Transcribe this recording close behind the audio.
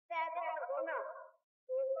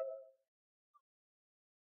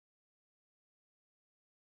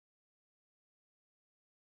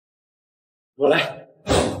我来。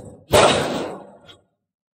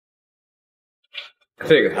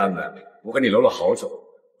这个摊子我给你留了好久，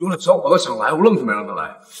用了小伙子想来，我愣是没让他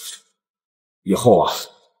来。以后啊，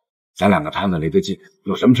咱两个摊子离得近，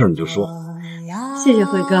有什么事你就说。谢谢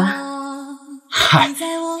辉哥。嗨，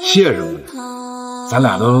谢什么呢？咱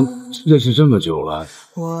俩都认识这么久了，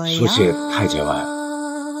说谢太见外了。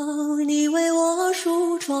你为我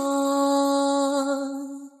梳妆，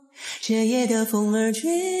这夜的风儿吹，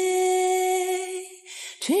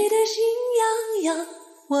吹得心痒痒。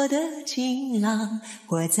我的情郎，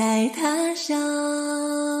我在他乡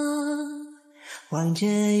望着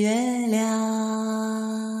月亮。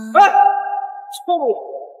哎，臭老子，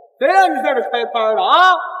谁让你在这开摊的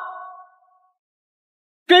啊？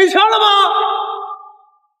给钱了吗？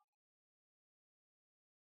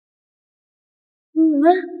你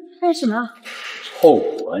们干什么？臭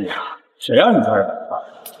活呀！谁让你在这摆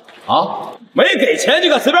摊啊？没给钱就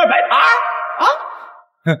敢随便摆摊啊？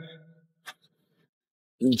哼！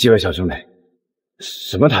几位小兄弟，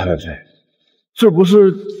什么摊位费？这不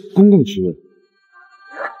是公共区域。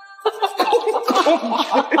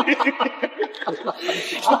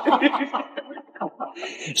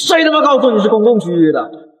谁他妈告诉你是公共区域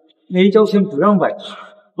的？没交钱不让摆摊。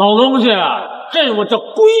老东西，这我叫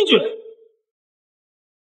规矩。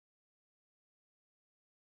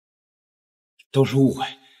都是误会，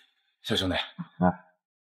小兄弟，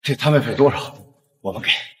这摊位费多少？我们给。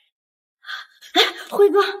辉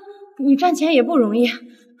哥，你赚钱也不容易，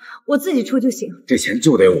我自己出就行。这钱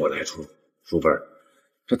就得我来出，淑芬，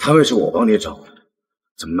这摊位是我帮你找的，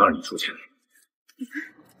怎么能让你出钱呢？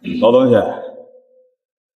老东西，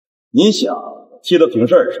你想替他平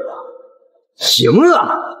事儿是吧？行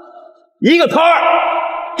啊，一个摊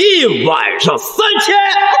儿1晚上3000。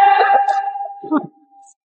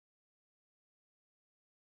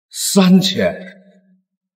3000，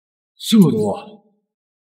这么多，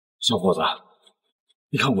小伙子。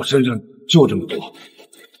你看我身上就这么多，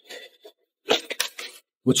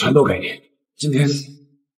我全都给你。今天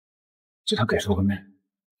这趟给说个面。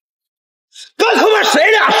跟他妈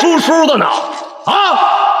谁俩叔叔的呢？啊！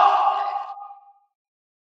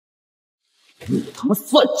你他妈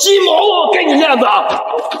算鸡毛啊！我给你面子。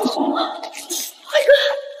辉哥，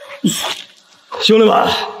兄弟们，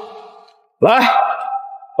来，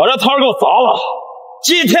把这摊儿给我砸了！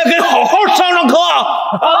今天给好好上上课。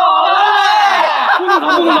不能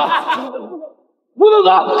走，不能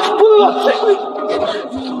走，不能走，不能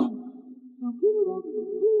走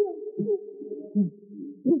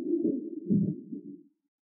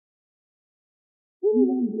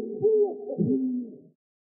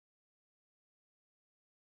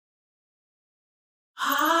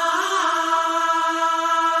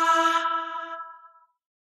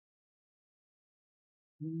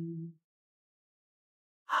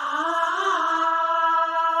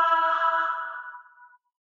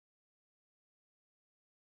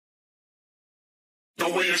！The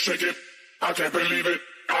way you shake it, I can't believe it.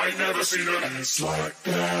 I ain't never seen a dance like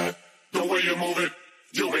that. The way you move it,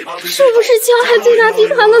 you make my 是不是江海最大集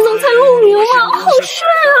团的总裁陆明啊？好帅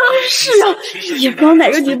啊！是啊，也不知道哪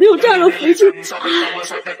个女的有这样的福气。哎，不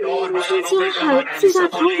是江海最大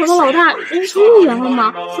团伙的老大人出入园了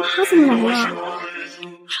吗？他怎么来了？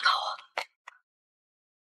不知道啊。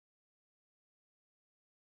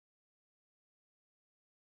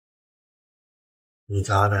你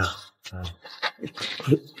咋的呀？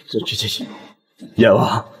这演了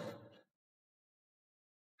啊！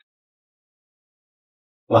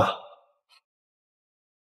放！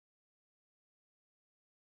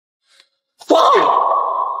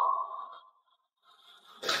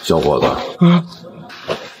小伙子，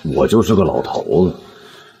我就是个老头子，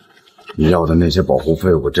你要的那些保护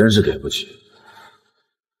费我真是给不起。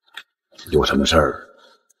有什么事儿，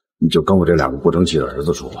你就跟我这2个不争气的儿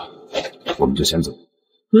子说吧，我们就先走。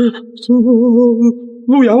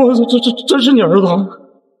陆阳，我这真是你儿子？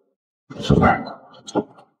小妹儿，走。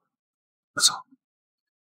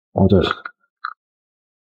哦，对了，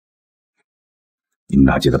你们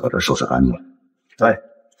俩记得把这收拾干净。对。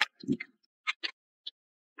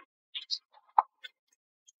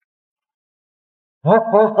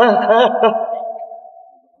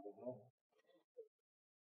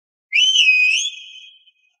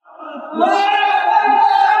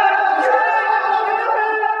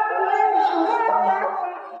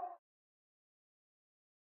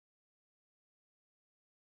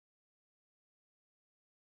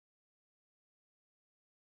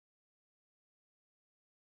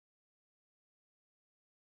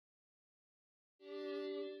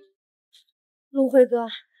陆辉哥，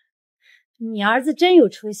你儿子真有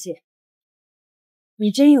出息，你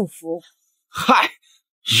真有福。嗨，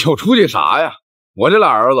有出息啥呀？我这俩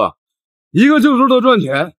儿子，一个就知道赚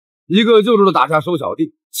钱，一个就知道打架收小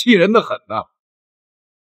弟，气人的很呐。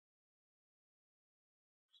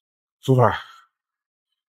淑芬，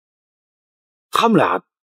他们俩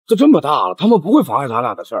都这么大了，他们不会妨碍咱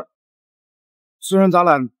俩的事儿。虽然咱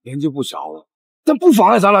俩年纪不小了，但不妨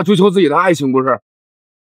碍咱俩追求自己的爱情，不是？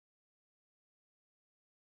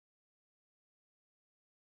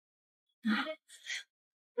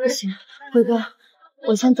不行，辉哥，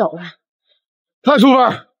我先走了。太淑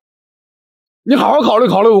芬，你好好考虑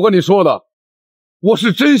考虑我跟你说的，我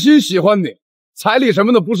是真心喜欢你，彩礼什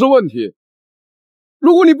么的不是问题。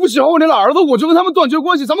如果你不喜欢我这俩儿子，我就跟他们断绝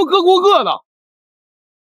关系，咱们各过各的。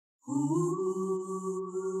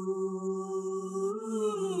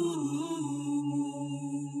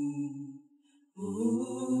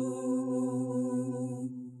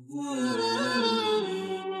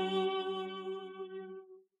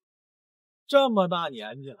这么大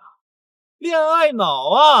年纪了，恋爱脑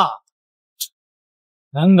啊，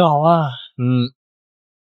难搞啊。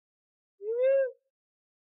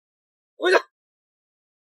回去。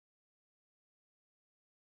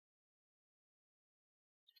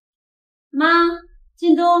妈，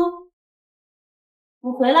靳东，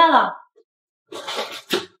我回来了。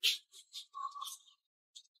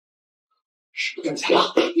挣钱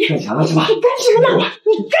了，挣钱了是吧？你干什么呢？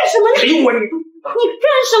你干什么呢？给我你干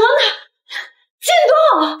什么呢？靳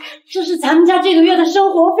东，这是咱们家这个月的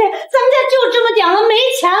生活费，咱们家就这么点了，没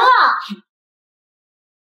钱了。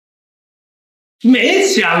没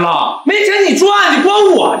钱了，没钱你赚，你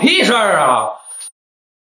关我屁事儿啊！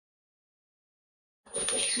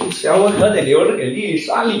这钱我可得留着给丽丽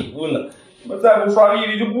刷礼物呢，我再不刷丽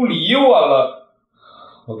丽就不理我了。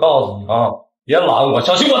我告诉你啊，别拦我，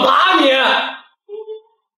小心我打你！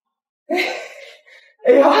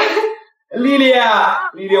哎呀，丽丽，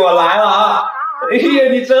丽丽，我来了啊！哎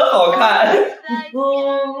呀，你真好看！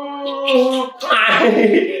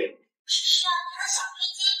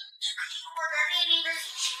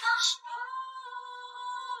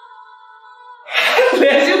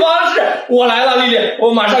联系方式，我来了，丽丽，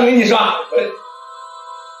我马上给你刷。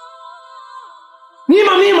你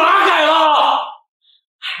把密码改了，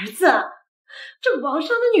儿子，这网上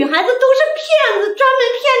的女孩子都是骗子，专门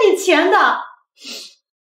骗你钱的。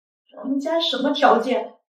咱们家什么条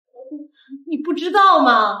件，你不知道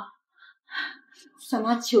吗？三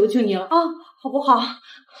妈求求你了啊，好不好？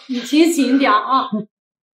你清醒点啊！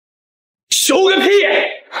求个屁！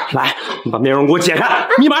来，你把面容给我解开，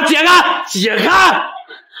密码解开，解开！靳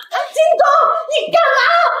东，你干嘛？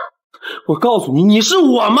我告诉你，你是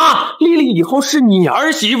我妈，丽丽以后是你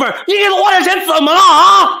儿媳妇儿，你给她花点钱怎么了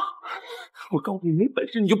啊？我告诉你，没本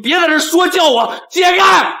事你就别在这说教我，解开！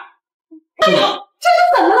哎呦，这是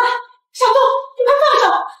怎么了？小东，你快放手，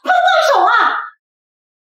快放手啊！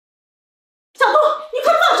小东，你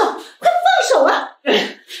快放手，快放手啊！哎，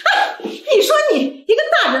你说你一个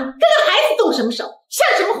大人跟个孩子动什么手，像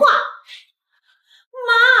什么话？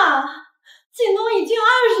妈，靳东已经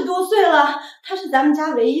20多岁了，他是咱们家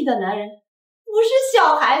唯一的男人，不是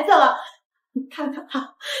小孩子了。你看看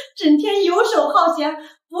他，整天游手好闲，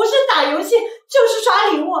不是打游戏就是刷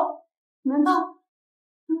礼物，难道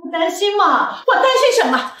你不担心吗？我担心什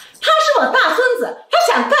么？他是我大孙子，他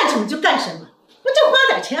想干什么就干什么，不就花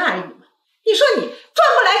点钱而已嘛。你说你赚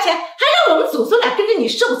不来钱，还让我们祖宗俩跟着你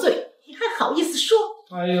受罪，你还好意思说？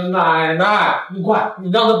哎呦，奶奶，你快，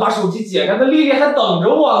你让他把手机解开，那丽丽还等着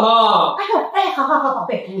我呢。哎呦，哎，好，宝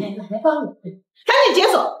贝，奶奶帮你，赶紧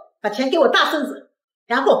解锁，把钱给我大孙子，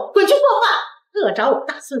然后滚去作画，恶找我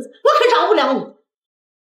大孙子，我可饶不了你。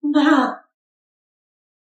妈，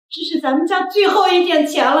这是咱们家最后一点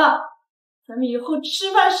钱了，咱们以后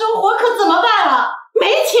吃饭生活可怎么办啊？没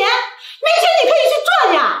钱你可以去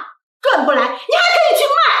赚呀，赚不来你还可以去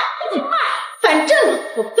卖，反正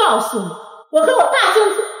我告诉你，我和我大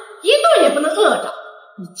孙子一顿也不能饿着，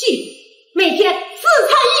你记住，每天4菜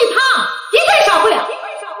1汤，一顿少不了。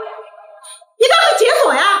你倒是解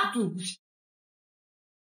锁呀！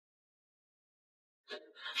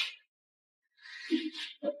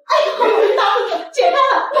哎呦，大孙子解开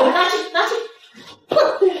了，拿去。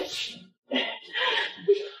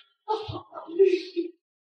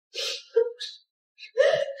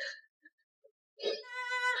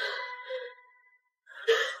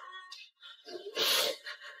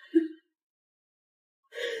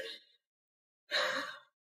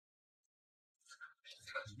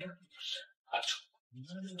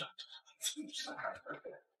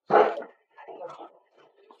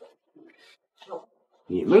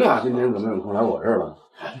你们俩今天怎么有空来我这儿了？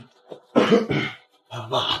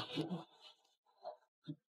爸，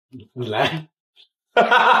你来，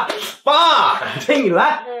爸，感谢你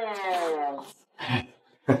来。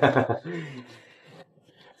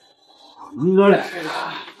你哥俩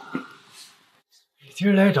呀，今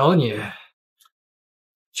儿来找你，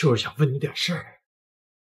就是想问你点事儿。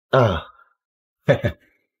嘿嘿，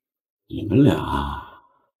你们俩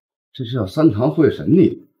这是要3堂会审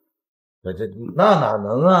你？那哪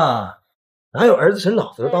能啊？哪有儿子审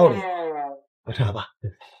老子的道理？这样吧，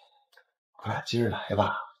我俩今儿来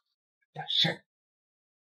吧，点事儿。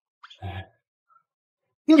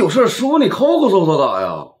你有事说，你抠抠搜搜干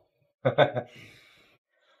呀？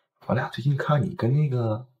我俩最近看你跟那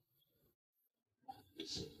个，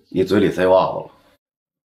你嘴里塞袜子了。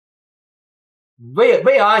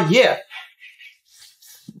魏阿姨，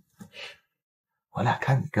我俩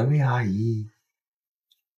看你跟魏阿姨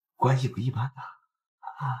关系不一般呐。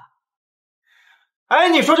哎，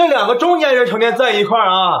你说这2个中年人成天在一块儿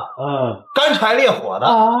啊，干柴烈火的，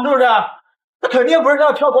是不是？那肯定不是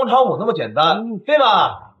像跳广场舞那么简单，对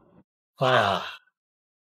吧？爸呀，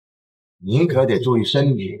您可得注意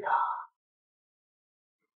身体呀。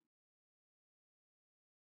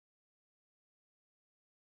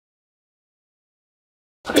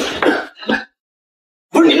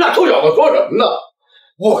不是你们俩臭小子说什么呢？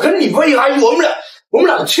我跟你魏阿姨，我们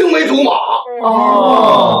俩是青梅竹马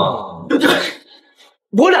哦，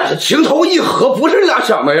我俩是情投意合，不是你俩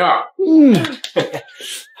想那样。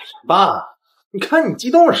爸，你看你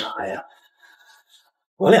激动啥呀？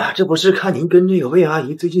我俩这不是看您跟这个魏阿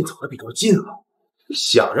姨最近走得比较近了，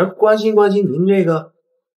想着关心关心您这个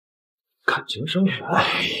感情生活。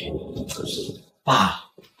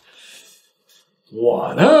爸，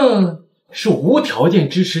我呢是无条件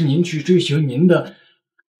支持您去追寻您的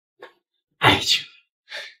爱情。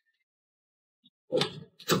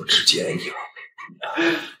这么直接呀？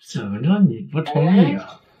怎么着你不同意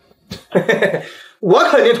啊？我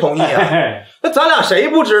肯定同意啊！那咱俩谁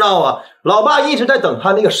不知道啊？老爸一直在等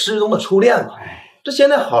他那个失踪的初恋嘛。这现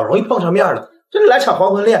在好容易碰上面了，这来场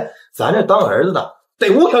黄昏恋，咱这当儿子的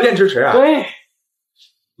得无条件支持啊！对，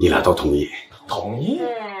你俩都同意？同意，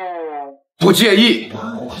不介意。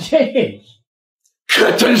不介意。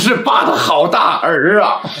可真是爸的好大儿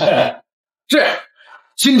啊！这样，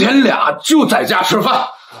今天俩就在家吃饭。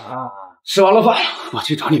吃完了饭，我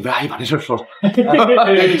去找你魏阿姨把这事说说。你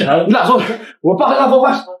俩坐，我爸跟他说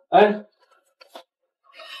话。哎，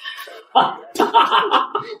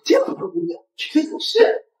这老婆姑娘真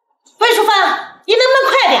是。魏淑芬，你能不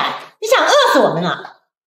能快点？你想饿死我们啊！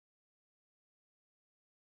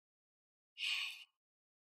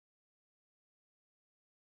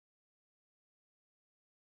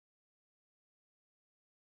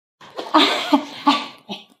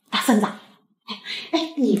大孙子，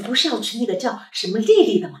你不是要娶那个叫什么丽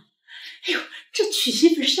丽的吗？哎呦，这娶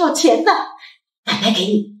媳妇是要钱的，奶奶给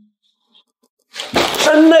你。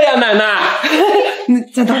真的呀，奶奶？你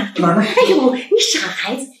在哪儿？哪儿呢？哎呦，你傻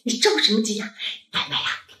孩子，你着什么急呀？奶奶呀，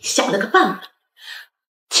给你想了个办法。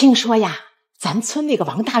听说呀，咱村那个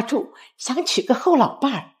王大柱想娶个后老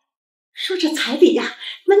伴儿，说这彩礼呀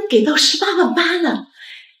能给到18.8万呢。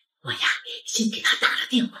我呀，先给他打了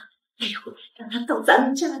电话。哎呦，让他到咱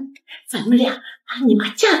们家，咱们俩把你妈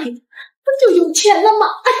嫁给他，不就有钱了吗？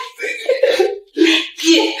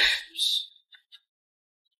别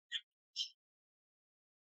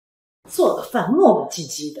做个饭磨磨唧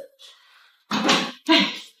唧的。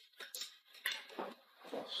哎，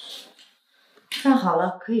饭好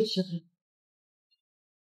了，可以吃了。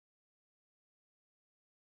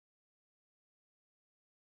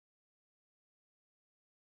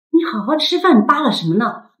你好好吃饭，你扒拉什么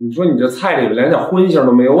呢？你说你这菜里边连点荤腥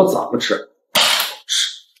都没有，我怎么吃？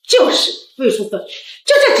就是魏淑芬，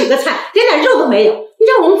就这几个菜，连点肉都没有，你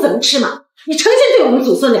让我们怎么吃嘛？你诚心对我们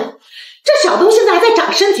祖孙俩，这小东现在还在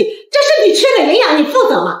长身体，这身体缺点营养，你负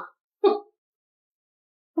责吗？哼！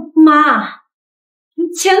妈，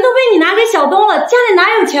钱都被你拿给小东了，家里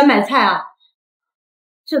哪有钱买菜啊？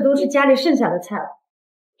这都是家里剩下的菜了。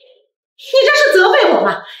你这是责备我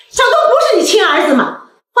吗？小东不是你亲儿子吗？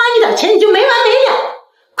花你点钱你就没完没了，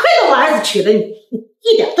亏得我儿子娶了你，你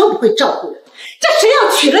一点都不会照顾人。这谁要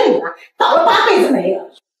娶了你啊，倒了8辈子霉了。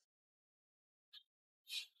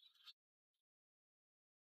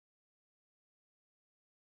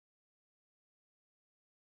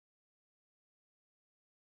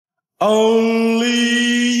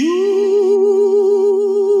Only you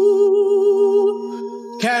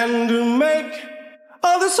can make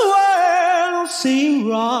all this world seem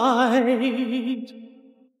right.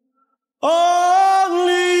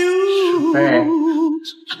 Only you.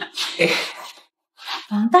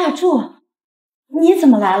 王大柱，你怎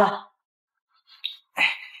么来了？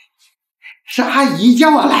是阿姨叫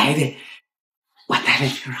我来的，我带了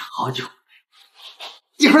瓶好酒，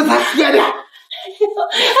一会儿咱喝点。大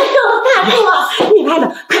叔啊，你来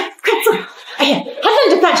了，快坐。哎呀，还愣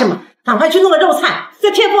着干什么？赶快去弄个肉菜，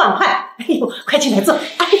再添副碗筷。哎呦，快进来坐。哎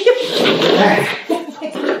呦，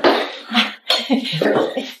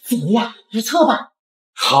怎么样？不错吧？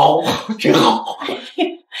好，真好。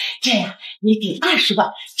这样，你给20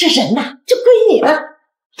万，这人呐就归你了。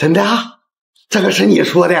真的啊？这个是你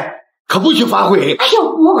说的，可不许反悔。哎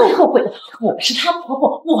呦，不会后悔的，我是她婆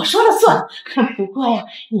婆，我说了算。不过呀，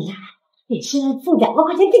你呀得先付2万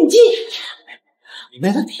块钱定金。没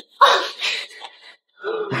问题啊，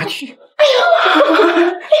拿去。哎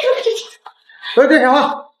呦，这什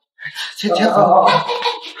么？请走。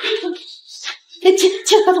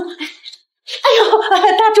请合同。哎呦，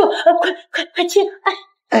大柱，快请。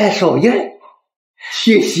哎，手印，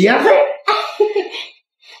去协会。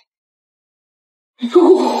哟，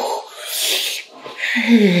哎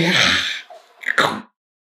呀，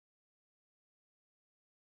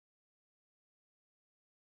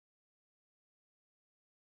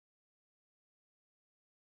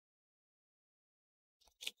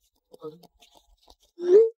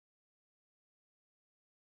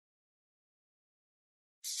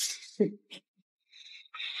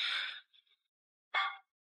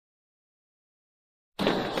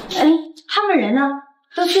他们人呢？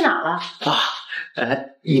都去哪了？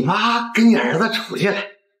你妈跟你儿子出去了，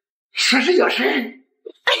说是有事儿。哎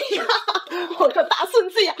呀，我说大孙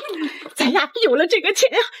子呀，咱呀有了这个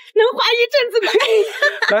钱呀，能花一阵子呢。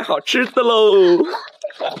买好吃的喽！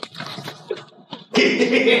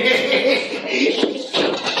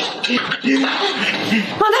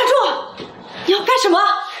王大柱，你要干什么？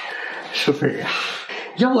淑芬啊，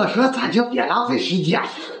要我说咱就别浪费时间，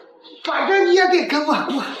反正你也得跟我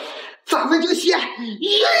过，咱们就先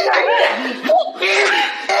一人。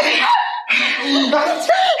你干什么？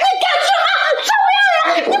什么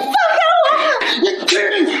样人？你放开我！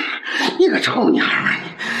你个臭娘们儿！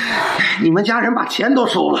你们家人把钱都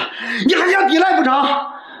收了，你还想抵赖不成？钱？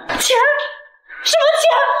什么钱？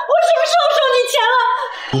我什么时候收你钱了？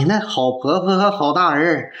你那好婆婆和好大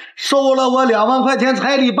儿收了我2万块钱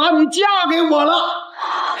彩礼，把你嫁给我了。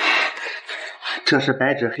这是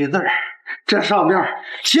白纸黑字，这上面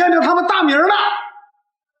写着他们大名了。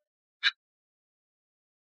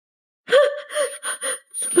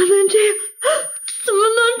怎么能这样？怎么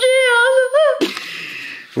能这样呢？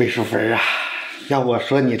魏淑芬啊，要我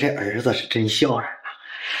说你这儿子是真孝顺啊，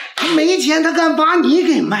他没钱他敢把你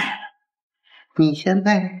给卖了。你现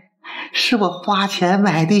在是我花钱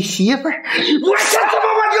买的媳妇儿，我想怎么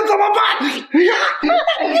办就怎么办。哎呀，你放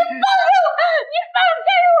开我！你放开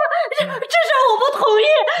我！这事我不同意。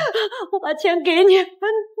我把钱给你，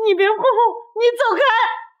你别碰我，你走开。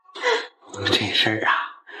这事儿啊，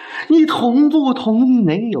你同不同意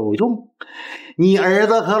没有用，你儿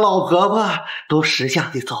子和老婆婆都识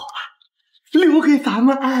相的走了，留给咱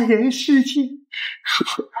们2人世界。淑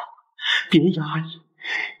芬啊，别压抑，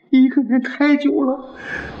一个人太久了，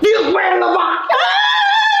别坏了吧。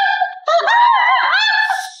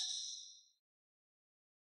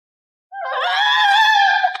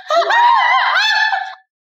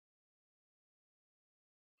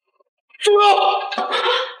猪肉，辉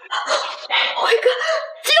哥，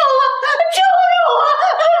救我！救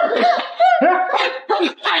我！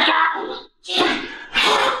哎呀！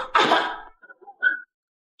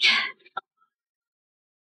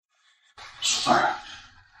淑芬，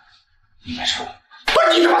你没事吧？不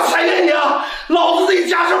是你他妈残忍的，老子自己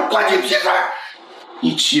家事关你屁事！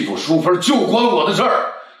你欺负淑芬就关我的事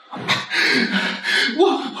儿。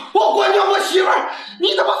我关掉我媳妇儿，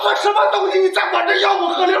你他妈算什么东西？你在我这吆五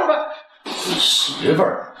喝六的。你媳妇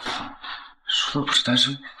儿？淑芬不是单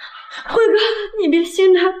身吗？辉哥，你别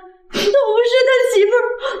信他，我不是他媳妇儿。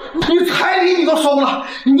你彩礼你都收了，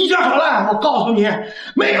你叫啥来？我告诉你，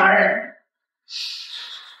没门儿！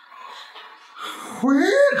辉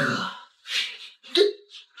哥，这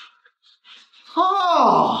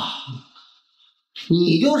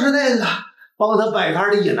你就是那个帮他摆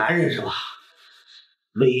摊的野男人是吧？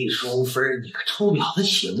魏淑芬，你个臭婊子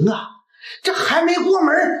行啊！这还没过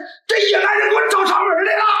门，这野男人给我找上门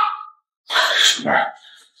来了。淑芬，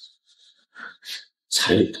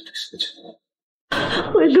彩礼的这事情，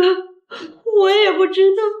辉哥，我也不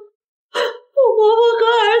知道，我婆婆和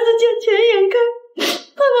儿子见钱眼开，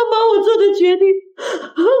他们帮我做的决定，我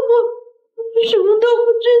什么都不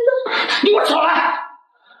知道。你给我起来！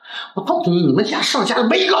我告诉你们家剩下的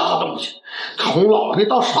没一个好东西，从老的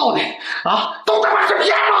到少的啊，都他妈是骗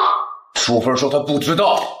子。淑芬说她不知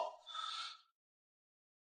道，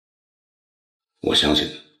我相信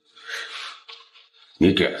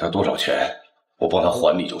你给了她多少钱，我帮他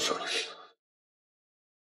还你就是了。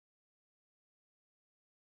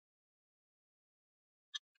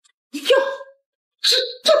哟，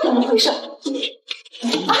这怎么回事？哎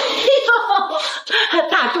呦，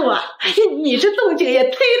大柱啊，你这动静也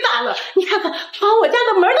忒大了！你看看，把我家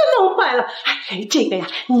的门都弄坏了。哎，这个呀，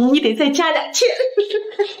你得再加点钱。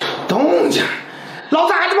动静，老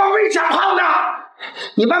子还他妈没家炮呢！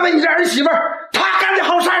你问问你这儿媳妇儿，她干的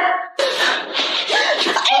好事儿。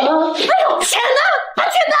哎呦，钱呢？把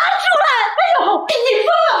钱拿出来！哎呦，你疯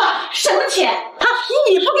了吧？什么钱啊？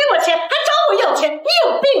你不给我钱，还找我要钱，你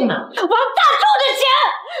有病吗？王大柱的钱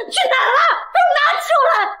去哪儿了？都拿出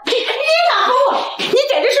来！你哪和我？你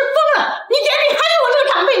简直是疯了！你眼里还有我这个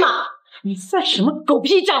长辈吗？你算什么狗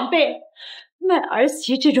屁长辈？卖儿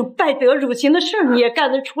媳这种败德辱行的事儿你也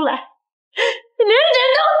干得出来？你连人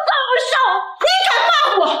都扫不上！你敢骂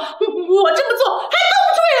我？我这么做还都不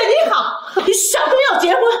是为了你好。小东要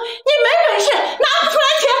结婚，你没本事拿不出来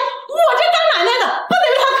钱，我这当奶奶的不得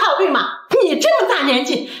为他考虑吗？你这么大年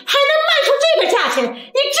纪还能卖出这个价钱，你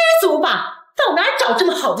知足吧？到哪儿找这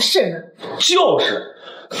么好的事呢？就是，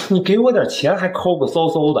你给我点钱还抠抠搜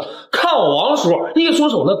搜的，看我王叔一出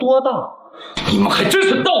手那多大！你们还真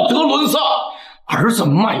是道德沦丧，儿子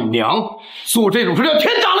卖娘，做这种事要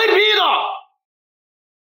天打雷劈的。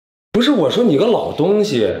不是我说你个老东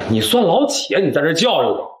西，你算老几啊？你在这教育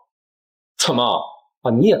我，怎么啊？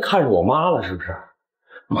你也看着我妈了是不是？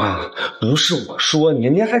妈，不是我说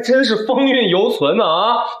您还真是风韵犹存呢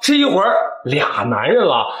啊！这一会儿俩男人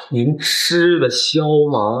了，您吃得消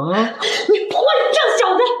吗？你混账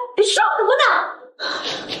小子，你说什么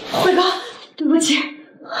呢？辉哥，对不起，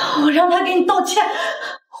我让他给你道歉。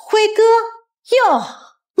辉哥，哟，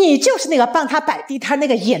你就是那个帮他摆地摊那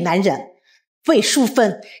个野男人。魏淑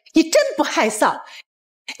芬，你真不害臊！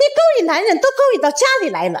你勾引男人都勾引到家里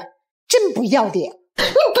来了，真不要脸！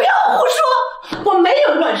你不要胡说，我没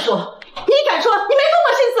有乱说，你敢说你没动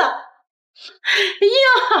过心思？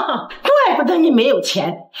呀，怪不得你没有钱，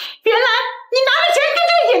原来你拿着钱跟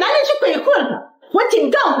这个野男人去鬼混了。我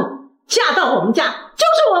警告你，嫁到我们家就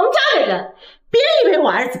是我们家的人，别以为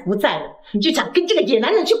我儿子不在了，你就想跟这个野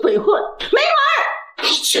男人去鬼混，没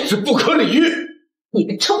门！简直不可理喻！你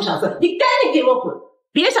个臭小子，你赶紧给我滚！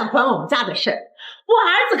别想管我们家的事儿，我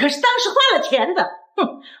儿子可是当时花了钱的。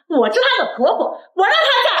哼，我是他的婆婆，我让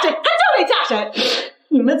他嫁谁，他就得嫁谁。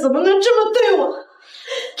你们怎么能这么对我？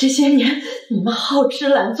这些年你们好吃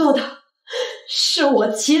懒做的，是我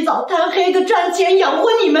起早贪黑的赚钱养活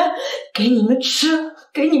你们，给你们吃，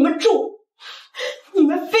给你们住，你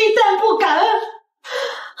们非但不感恩，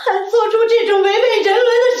还做出这种违背人伦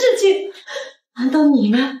的事情，难道你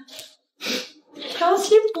们良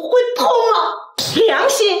心不会痛吗？良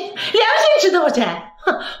心值多少钱？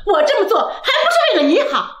哼，我这么做还不是为了你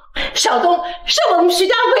好。小东是我们徐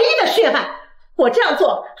家唯一的血脉，我这样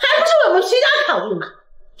做还不是为我们徐家考虑吗？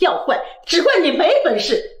要怪只怪你没本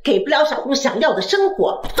事，给不了小东想要的生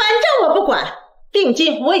活。反正我不管，定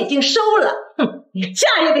金我已经收了。哼，你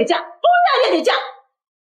嫁也得嫁，不嫁也得嫁。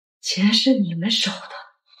钱是你们收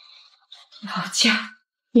的，要嫁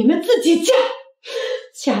你们自己嫁，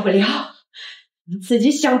嫁不了你自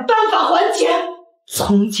己想办法还钱。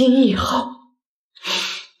从今以后，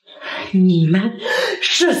你们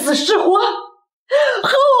是死是活和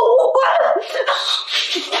我无关。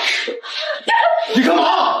你干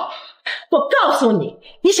嘛？我告诉你，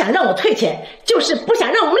你想让我退钱，就是不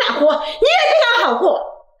想让我们俩活，你也别想好过。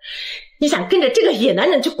你想跟着这个野男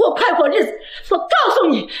人去过快活日子，我告诉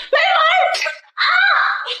你，没门啊！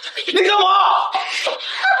你干嘛？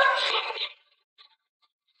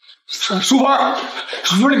淑芬，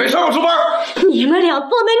淑芬，你没事吧？淑芬，你们俩做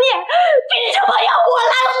的孽，逼着我要我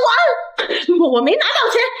来还。我没拿到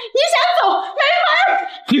钱，你想走，没门！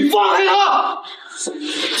你放开他！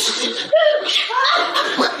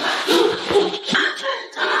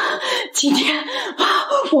今天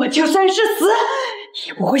我就算是死，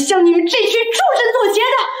也不会向你们这群畜生妥协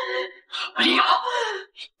的。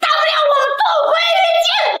大不了我们同归于尽。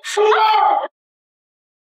淑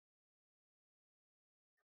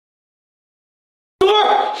芬，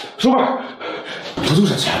淑芬，不都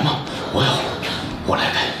是钱吗？我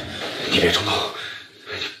来给，你别冲动，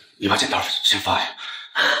你把剪刀先放下。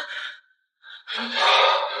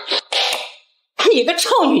你个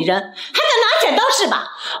臭女人，还敢拿剪刀是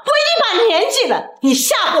吧？我一把年纪了，你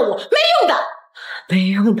吓唬我没用的。没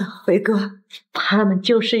用的，辉哥，他们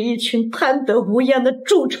就是一群贪得无厌的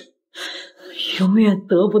蛀虫，永远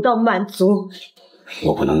得不到满足。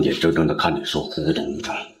我不能眼睁睁的看你受无动于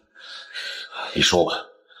衷。你说吧，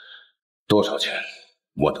多少钱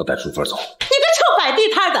我能带淑芬走？你个臭摆地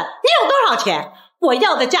摊的，你有多少钱？我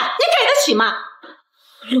要的价你给得起吗？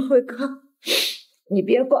辉哥，你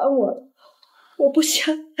别管我了，我不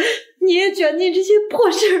想你也卷进这些破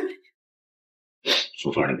事儿里。淑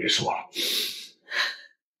芬，你别说了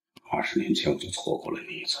，20年前我就错过了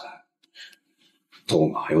你一次，都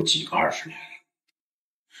哪有几个20年？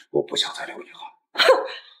我不想再留遗憾。哼，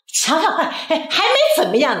瞧瞧，还没怎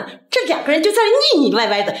么样呢，这2个人就在这腻腻歪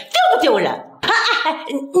歪的，丢不丢人？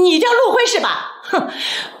你叫陆辉是吧？哼，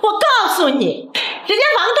我告诉你，人家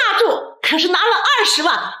王大柱可是拿了20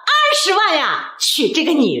万呀，娶这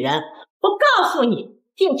个女人。我告诉你，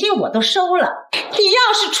定金我都收了，你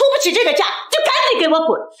要是出不起这个价，就赶紧给我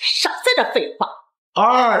滚，少在这废话。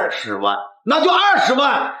20万，那就20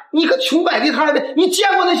万。你个穷摆地摊的，你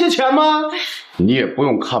见过那些钱吗？你也不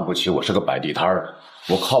用看不起我是个摆地摊的，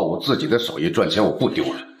我靠我自己的手艺赚钱，我不丢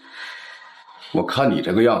人。我看你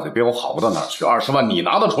这个样子，比我好不到哪去。20万你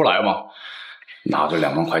拿得出来吗？拿着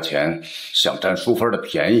2万块钱想占淑芬的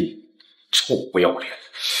便宜，臭不要脸！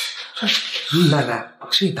奶奶，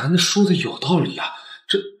这男的说的有道理啊。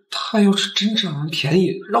他要是真占人便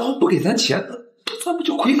宜，然后不给咱钱，咱不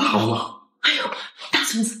就亏大了吗？哎呦，大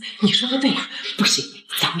孙子，你说的对呀，不行，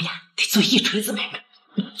咱们呀得做一锤子买卖。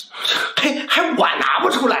还我拿不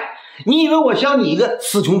出来？你以为我像你一个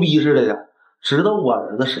死穷逼似的呀？知道我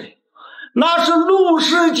儿子谁？那是陆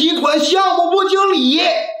氏集团项目部经理。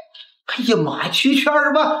哎呀妈呀，区区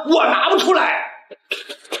20万，我拿不出来。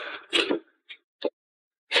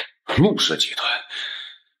陆氏集团，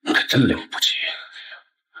那可真了不起。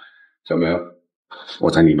小明，我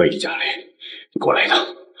在你魏家里，你过来一趟。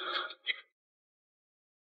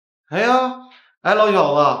哎呀，哎，老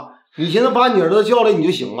小子，你现在把你儿子叫来你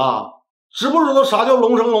就行了，知不知道啥叫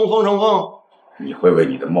龙生龙，凤生凤？你会为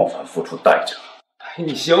你的冒犯付出代价。哎，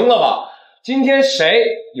你行了吧？今天谁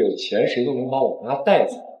有钱谁都能把我妈带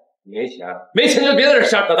走，没钱就别在这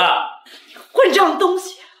瞎扯淡。混账东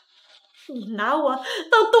西！你拿我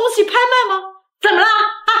当东西拍卖吗？怎么了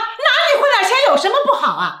啊？拿你混点钱有什么不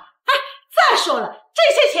好啊？哎，再说了，这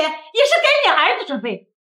些钱也是给你儿子准备的，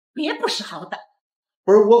别不识好歹。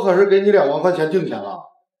不是，我可是给你2万块钱定钱了，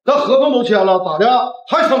咱合同都签了，咋的？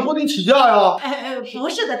还想拖你起价呀？不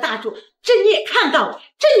是的，大柱，这你也看到了，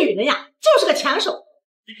这女人呀就是个抢手。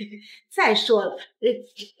再说了，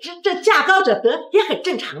这价高者得也很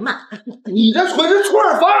正常嘛。你这纯是出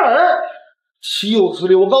尔反尔，岂有此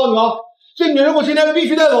理！我告诉你啊，这女人我今天必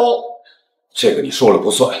须带走。这个你说了不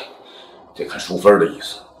算，得看淑芬的意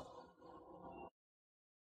思。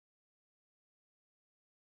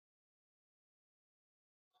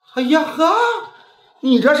哎呀呵，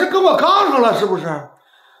你这是跟我杠上了是不是？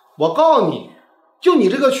我告诉你，就你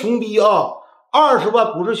这个穷逼啊，20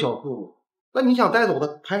万不是小数。那你想带走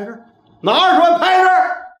的，拍这儿，拿20万拍这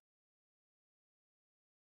儿。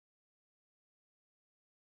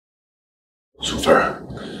淑芬，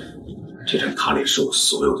这张卡里是我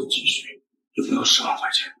所有的积蓄，一共有10万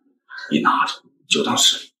块钱，你拿着就当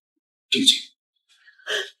是定金。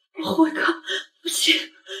辉哥，不行，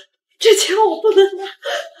这钱我不能拿。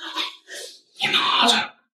你拿着。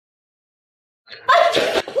哎，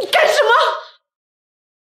你干什么？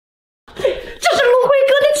这是陆辉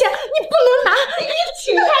哥的钱，你不能拿！你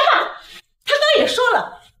起开吧！他刚也说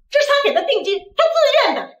了，这是他给的定金，他自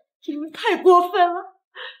愿的。你们太过分了，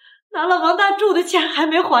拿了王大柱的钱还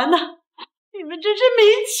没还呢，你们真是明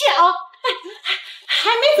抢！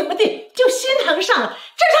还没怎么地就心疼上了，这是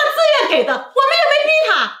他自愿给的，我们也没逼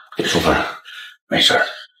他。淑芬，没事，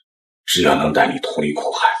只要能带你脱离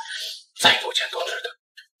苦海，再多钱都值得。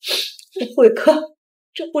辉哥，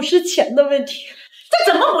这不是钱的问题。这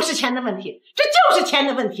怎么不是钱的问题？这就是钱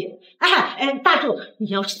的问题！大柱，你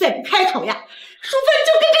要是再不开口呀，淑芬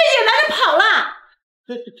就跟这个野男人跑了。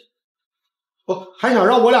我还想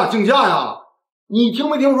让我俩竞价呀？你听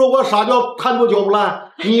没听说过啥叫贪多嚼不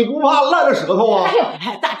烂？你不怕烂了舌头啊？哎呦，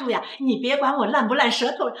大柱呀，你别管我烂不烂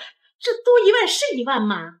舌头了，这多1万是1万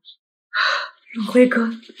嘛。陆辉哥，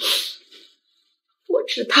我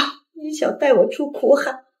知道你想带我出苦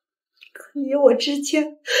海，可你我之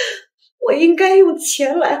间，我应该用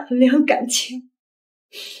钱来衡量感情。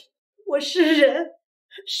我是人，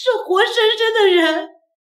是活生生的人。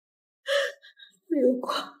如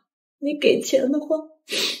果你给钱的话，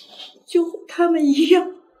就和他们一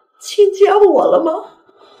样亲家我了吗？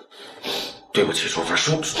对不起，淑芬，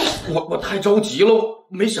我太着急了，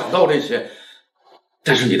没想到这些。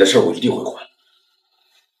但是你的事我一定会管，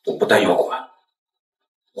我不但要管，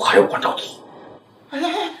我还要管到底。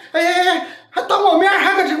还当我面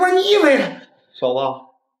还搁这块腻歪呢，小子，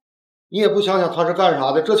你也不想想他是干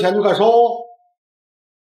啥的，这钱就敢收？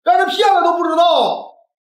让人骗了都不知道。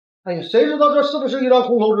哎呀，谁知道这是不是一张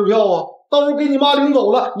空头支票啊？到时候给你妈领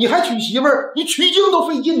走了，你还娶媳妇儿，你取经都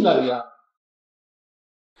费劲呢你。哎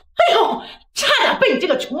呦，这差点被你这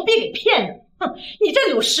个穷逼给骗了。哼，你这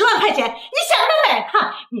里有10万块钱，你想得美！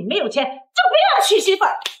哈，你没有钱就别让娶媳妇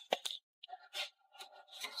儿。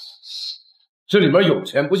这里面有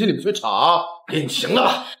钱，不信你们去查。哎，你行了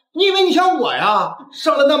吧？你以为你像我呀，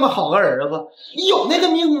生了那么好个儿子，你有那个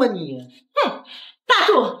命吗你？哼，大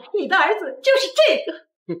柱，你的儿子就是这个，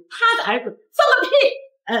他的儿子放个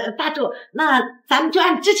屁！大柱，那咱们就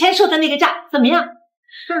按之前说的那个价，怎么样？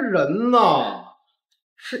这人呐，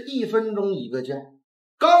是1分钟一个价。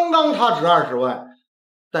刚刚他值20万，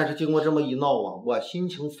但是经过这么一闹啊，我心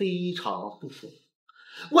情非常不舒服。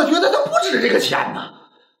我觉得他不值这个钱呐。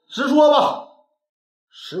直说吧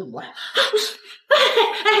，15万。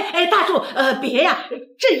哎，大柱，别呀，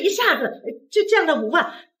这一下子就降到5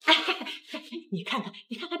万。你看看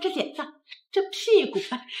这脸上，这屁股，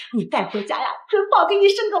你带回家呀，准保给你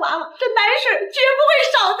生个娃娃，这奶水绝不会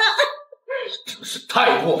少的。真是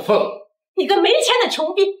太过分了！你个没钱的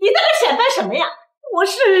穷逼，你在这显摆什么呀？我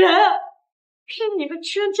是人，是你个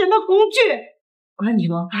圈钱的工具。管你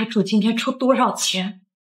王八柱今天出多少钱，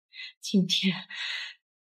今天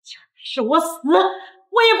就是我死，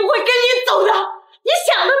我也不会跟你走的。你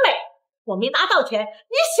想得美！我没拿到钱，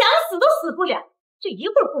你想死都死不了。这一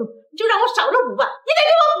会儿工资你就让我少了5万，你得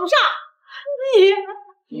给我补上。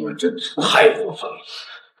你们真是太过分了！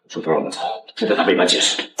说多少人走，就得他为他解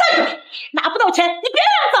释。站住！拿不到钱，你别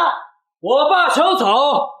让走。我爸想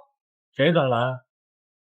走，谁敢来？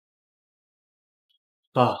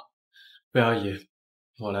爸，魏阿姨，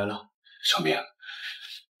我来了。小明，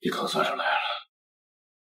你可算是来了。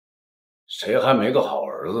谁还没个好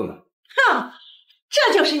儿子呢？哼，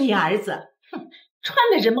这就是你儿子。哼，穿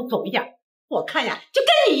的人模狗样，我看呀，就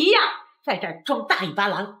跟你一样，在这儿装大尾巴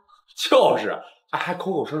狼。就是，还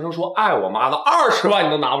口口声声说爱我妈的，20万你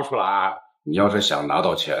都拿不出来。你要是想拿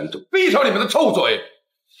到钱，就闭上你们的臭嘴。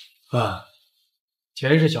爸，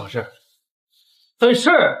钱是小事，但事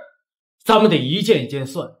儿咱们得一件一件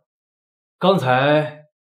算。刚才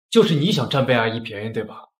就是你想占贝阿姨便宜，对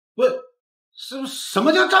吧？不，什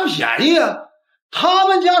么叫占便宜啊？他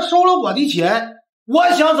们家收了我的钱，我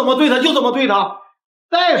想怎么对他就怎么对他。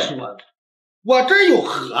再说了，我这儿有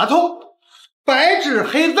合同，白纸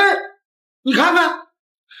黑字儿，你看看。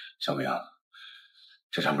小明，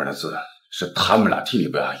这上面的字是他们俩替你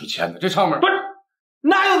贝阿姨签的，这上面不是，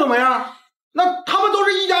那又怎么样？那他们都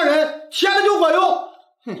是一家人，签了就管用。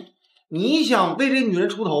哼，你想为这女人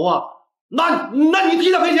出头啊？那你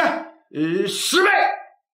替她赔钱，10倍。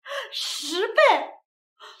10倍？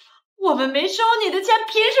我们没收你的钱，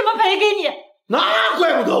凭什么赔给你？那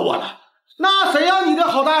怪不得我了。那谁让你的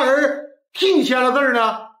好大儿替你签了字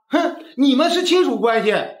呢？哼，你们是亲属关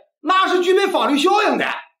系，那是具备法律效应的。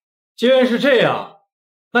既然是这样，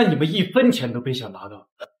那你们1分钱都别想拿到。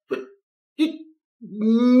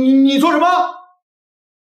你说什么？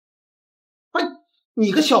不是，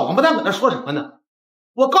你个小王八蛋搁那说什么呢？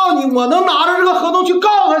我告诉你，我能拿着这个合同去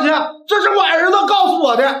告他去，这是我儿子告诉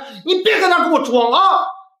我的，你别搁那给我装啊！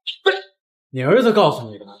不是，你儿子告诉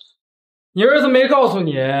你的，你儿子没告诉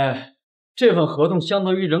你，这份合同相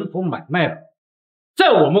当于人口买卖了，在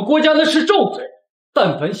我们国家那是重罪，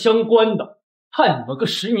但凡相关的，判你们个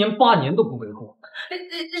10年8年都不为过。人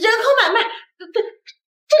口买卖，这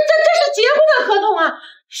是结婚的合同啊！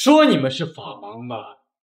说你们是法盲吧？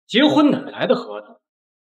结婚哪来的合同？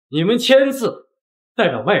你们签字代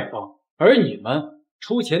表卖方，而你们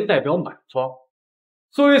出钱代表买方。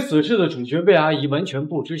作为此事的主角贝阿姨完全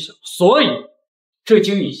不知晓，所以这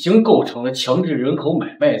就已经构成了强制人口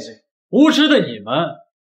买卖罪。无知的你们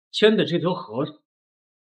签的这条合同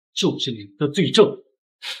就是你们的罪证。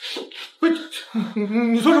不是，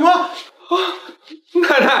你说什么？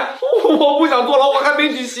奶奶，我不想坐牢，我还没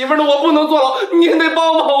娶媳妇呢，我不能坐牢，您得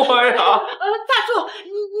帮帮我呀！大柱，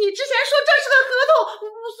你之前说这是个合同，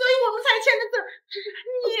所以我们才签的字。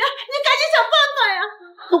你赶紧想办法呀！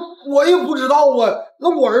我也不知道啊。那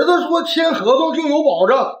我儿子说签合同就有保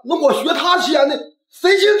障，那我学他签的，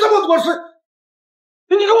谁信这么多事？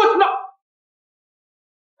你给我拿！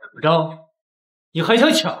怎么着？你还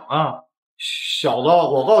想抢啊？小子，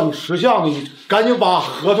我告诉你识相的，你赶紧把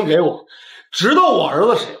合同给我。知道我儿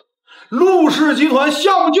子谁？陆氏集团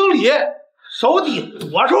项目经理，手底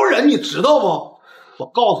多少人你知道不？我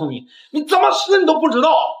告诉你，你怎么死你都不知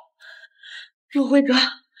道。陆辉哥，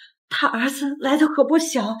他儿子来的可不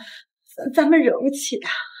小，咱们惹不起的。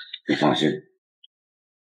你放心，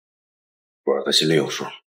我儿子心里有数。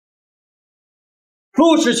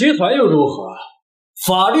陆氏集团又如何？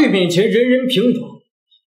法律面前人人平等。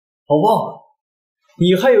我忘了，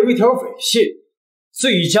你还有一条尾信，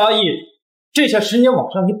罪加一等。这下10年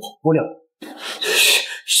往上你跑不了。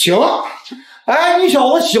行，哎，你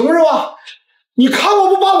小子行是吧？你看我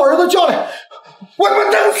不把我儿子叫来，我他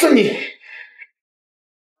妈整死你！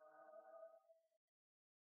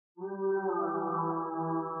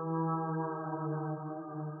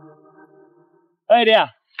哎，爹，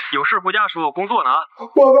有事回家说，工作呢。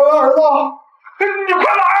我的儿子，你快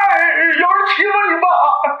来！有人欺负你爸，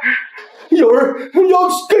有人要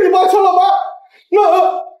跟你爸抢老爸，那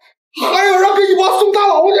还有人给你爸送大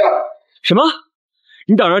牢去。什么？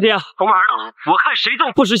你等着，爹！狗马儿子，我看谁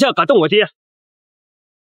动不识相，敢动我爹！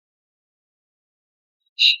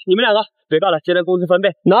你们两个别干了，今天工资翻倍，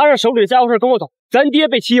拿着手里的家伙事跟我走。咱爹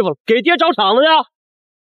被欺负了，给爹找场子去。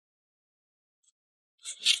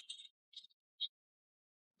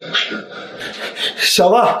小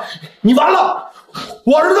子，你完了！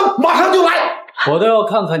我儿子马上就来。我倒要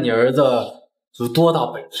看看你儿子有多大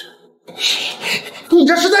本事。你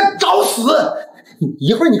这是在找死！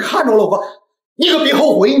一会儿你看着了我，你可别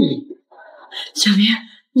后悔你。小明，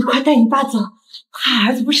你快带你爸走，害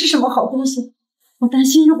儿子不是什么好东西，我担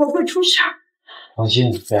心一会儿会出事儿。放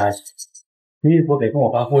心，菲阿姨，你以后得跟我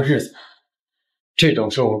爸过日子，这种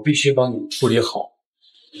事我必须帮你处理好，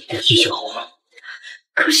别继续后悔。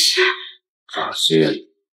可是，放心，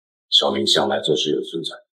小明向来做事有分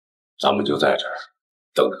寸，咱们就在这儿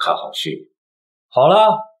等着看好戏。好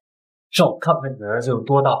了，让我看看你儿子有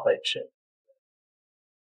多大本事。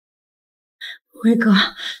辉哥，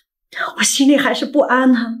我心里还是不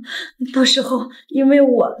安呢。到时候因为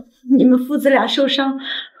你们父子俩受伤，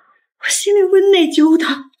我心里会内疚的。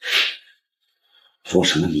说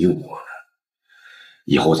什么你我呢？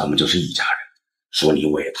以后咱们就是一家人，说你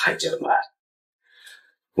我也太见外。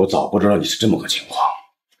我早不知道你是这么个情况，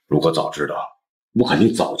如果早知道，我肯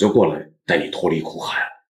定早就过来带你脱离苦海了。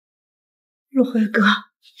陆辉哥，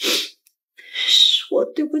是我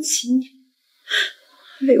对不起你，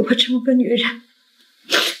为我这么个女人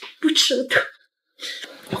不值得。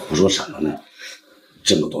你胡说什么呢？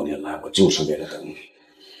这么多年来，我就是为了等你。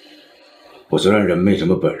我虽然人没什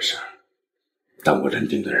么本事，但我认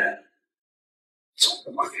定的人总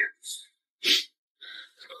他妈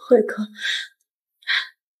辉哥，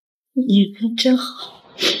你人真好。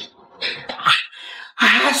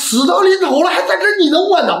哎，死到临头了，还在这你侬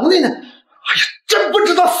我侬的呢！哎呀，真不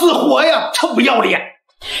知道死活呀，臭不要脸！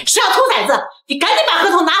小兔崽子，你赶紧把合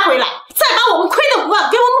同拿回来，再把我们亏的5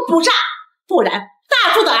万给我们补上，不然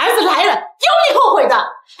大柱的儿子来了，有你后悔的。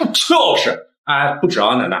就是，哎，不止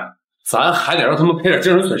啊，奶奶，咱还得让他们赔点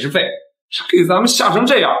精神损失费。这给咱们吓成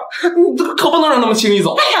这样，可不能让他们轻易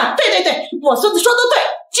走。哎呀，对，我孙子说的对，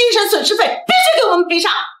精神损失费必须给我们赔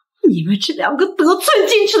上。你们这两个得寸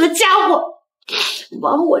进尺的家伙，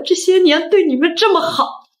枉我这些年对你们这么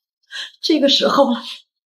好，这个时候了，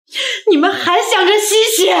你们还想着吸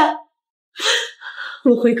血？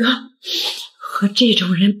陆辉哥，和这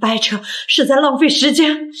种人掰扯是在浪费时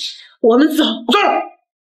间，我们走。是，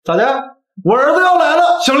咋的？我儿子要来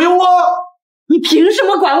了，想溜啊？你凭什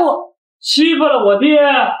么管我？欺负了我爹，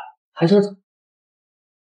还想走？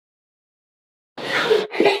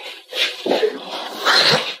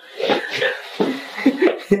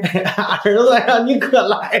儿子呀，你可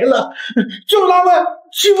来了！就是他们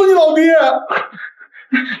欺负你老爹。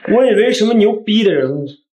我以为什么牛逼的人物，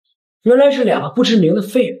原来是两个不知名的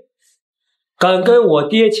废物，敢跟我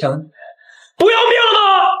爹抢女人，不要命了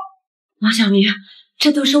吗？王小明，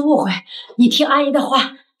这都是误会，你听阿姨的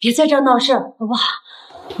话，别在这儿闹事，好不好？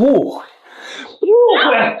误会。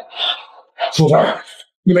淑芬，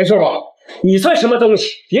你没事吧？你算什么东西？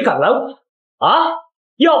也敢拦我啊？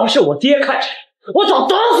要不是我爹看着你，我早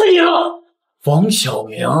打死你了。王小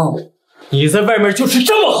明，你在外面就是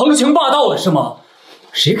这么横行霸道的是吗？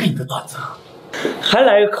谁给你的胆子啊？还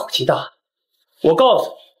来个口气大！我告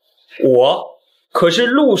诉你，我可是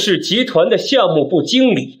陆氏集团的项目部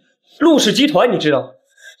经理。陆氏集团你知道吗？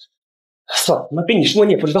算了，他妈跟你说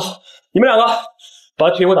你也不知道。你们两个把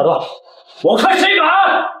腿给我打断，我看谁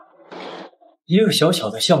敢！一个小小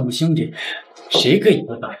的项目经理，谁给你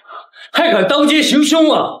的胆子？还敢当街行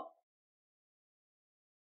凶啊！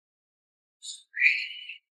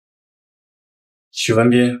许文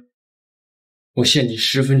斌，我限你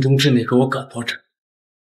10分钟之内给我赶到这儿，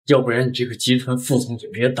要不然你这个集团副总就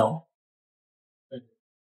别当。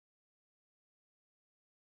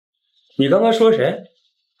你刚刚说谁？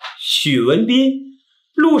许文斌，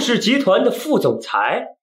陆氏集团的副总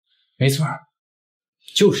裁。没错，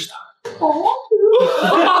就是他。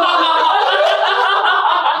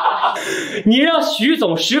你让许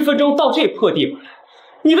总10分钟到这破地方来，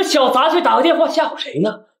你个小杂碎打个电话吓唬谁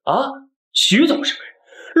呢？啊，许总什么人？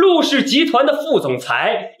陆氏集团的副总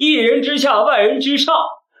裁，一人之下，万人之上。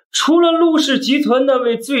除了陆氏集团那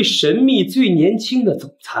位最神秘、最年轻的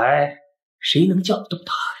总裁，谁能叫得动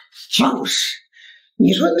他？就是，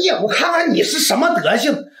你说你也不看看你是什么德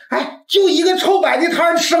行？哎，就一个臭摆地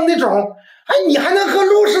摊生的种，哎，你还能和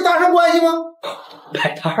陆氏搭上关系吗？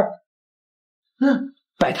摆摊儿，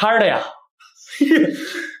摆摊儿的呀。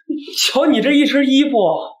瞧你这一身衣服，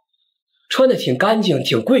穿的挺干净，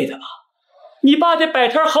挺贵的吧？你爸这摆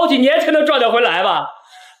摊好几年才能赚得回来吧？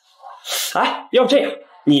哎，要这样，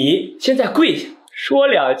你现在跪下，说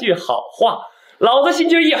2句好话，老子心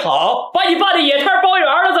情一好，把你爸的野摊包圆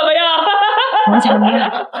了，怎么样？王小明，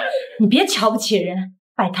你别瞧不起人，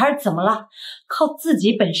摆摊怎么了？靠自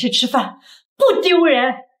己本事吃饭，不丢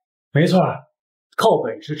人。没错，靠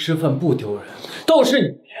本事吃饭不丢人，倒是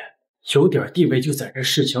你有点地位就在这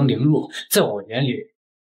恃强凌弱，在我眼里，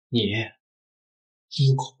你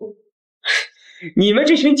无口。你们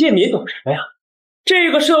这群贱民懂什么呀？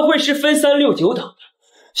这个社会是分3、6、9等的，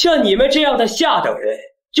像你们这样的下等人，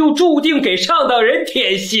就注定给上等人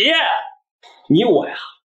舔鞋。你我呀，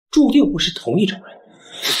注定不是同一种人。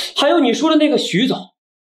还有你说的那个徐总，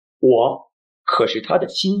我可是他的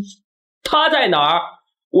心腹，他在哪儿，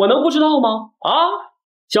我能不知道吗？啊，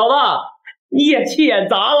小子，你也气眼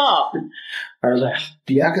砸了。儿子呀，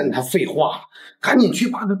别跟他废话了，赶紧去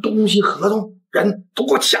把那东西、合同、人都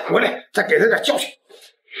给我抢回来，再给他点教训。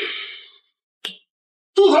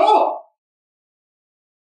住手！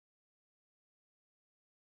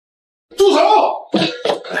住手！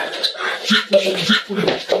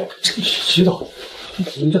徐总，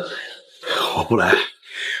您这我不来，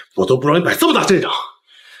我都不知道你摆这么大阵仗，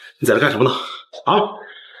你在这干什么呢？啊？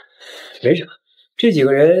没什么，这几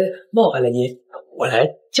个人冒犯了你，我来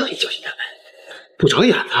教训教训他们。不长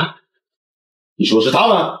眼的？你说是他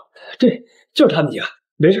们？对，就是他们几个。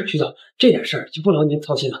没事，徐总，这点事儿就不劳您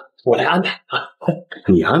操心了，我来安排啊。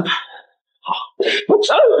你安排？好，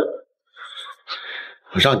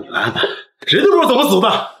我让你来安排，人都不知道怎么死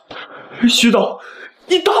的。徐总，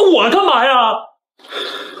你打我干嘛呀？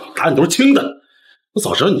打你都是轻的，我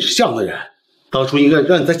早知道你是这样的人，当初应该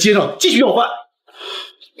让你在街上继续要饭。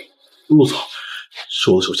陆总，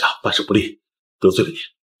是我手下办事不力，得罪了你。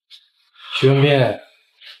徐文斌，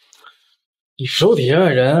你手底下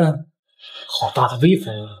的人好大的威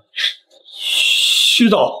风啊！徐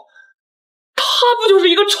总，他不就是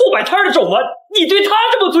一个臭摆摊的种吗？你对他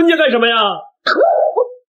这么尊敬干什么呀？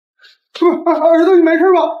不是，儿子，你没事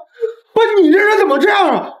吧？不，你这人怎么这样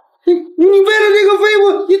啊？你为了这个废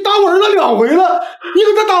物，你打我儿子2回了，你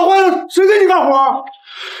给他打坏了，谁给你干活？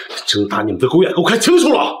睁大你们的狗眼，给我看清楚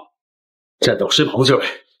了！站在我身旁的这位，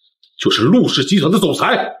就是陆氏集团的总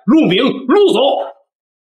裁陆明，陆总。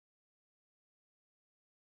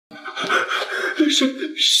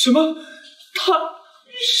什么？他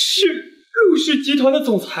是陆氏集团的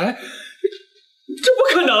总裁？这不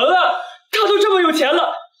可能啊！他都这么有钱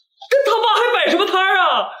了，跟他爸还摆什么摊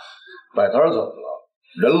啊？摆摊怎么了？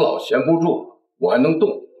人老闲不住，我还能动。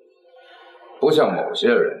不像某些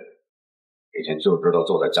人，每天就知道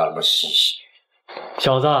坐在家里边嬉戏。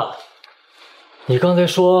小子，你刚才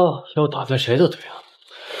说要打断谁的腿啊？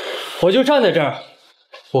我就站在这儿，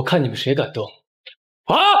我看你们谁敢动。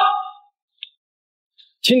啊！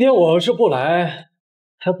今天我要是不来，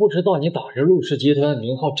还不知道你打着陆氏集团的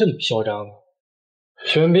名号这么嚣张呢。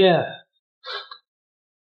徐文斌，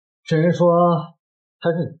这人说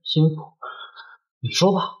他是你心腹，你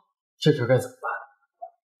说吧，这事该怎么办？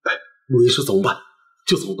哎，陆医师怎么办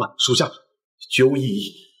就怎么办，属下绝无异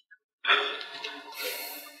议。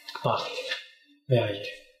爸，魏阿姨，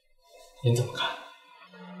您怎么看？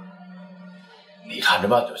你看着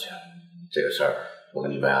办就行，这个事儿我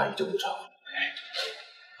跟你魏阿姨就不成。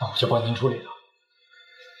那我就帮您处理了。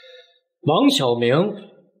王小明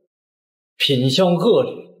品相恶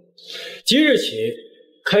劣，即日起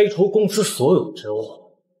开除公司所有职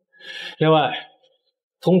务。另外，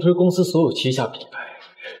通知公司所有旗下品牌，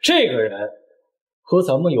这个人和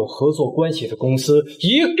咱们有合作关系的公司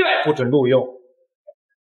一概不准录用。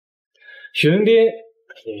徐文斌，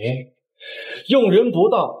你用人不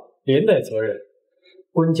当，连带责任，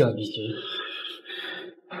官降一级。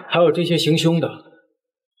还有这些行凶的，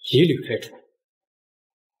一律开除。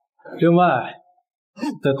另外，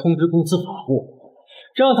再通知公司法务，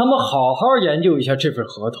让他们好好研究一下这份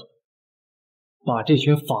合同，把这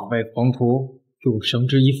群法外狂徒给我绳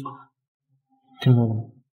之以法，听懂了吗？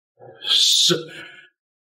是。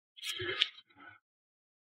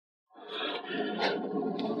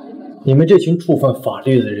你们这群触犯法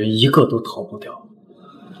律的人，一个都逃不掉。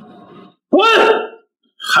滚！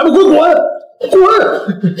还不滚！滚！滚！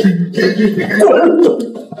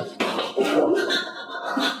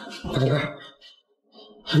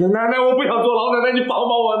奶奶，我不想坐牢，奶奶你帮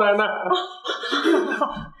帮我，奶奶。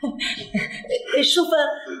淑芬，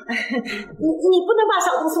你不能把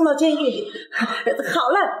小东送到监狱里。好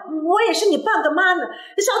了，我也是你半个妈呢，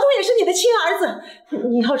小东也是你的亲儿子。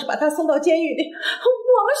你要是把他送到监狱里，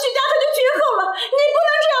我们徐家可就绝后了。你不能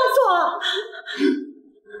这样做啊！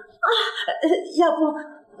要不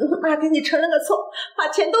妈给你承认个错，把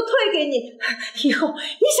钱都退给你，以后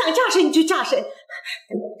你想嫁谁你就嫁谁，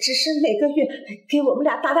只是每个月给我们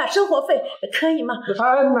俩打生活费，可以吗？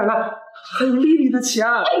哎，奶奶，还有丽丽的钱。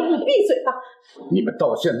哎，你闭嘴吧！你们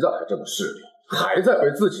到现在还这么势利，还在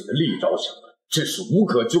为自己的利益着想，真是无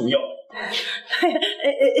可救药。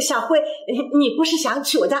小辉，你不是想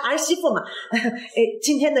娶我家儿媳妇吗？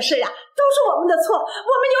今天的事呀，都是我们的错，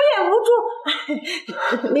我们有眼无珠。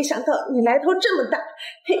没想到你来头这么大，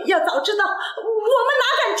要早知道，我们哪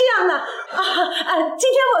敢这样呢？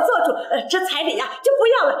今天我做主，这彩礼呀就不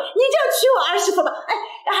要了，你就娶我儿媳妇吧。哎，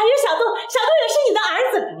还有小东，小东也是你的儿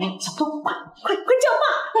子。小东，快叫爸！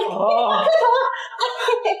磕头啊！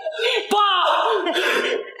爸！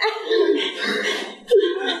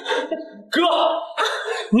哥，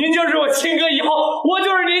您就是我亲哥，以后我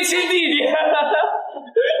就是您亲弟弟。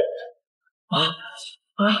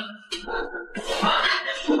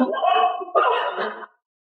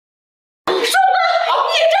淑芬，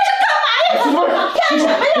你这是干嘛呀？干什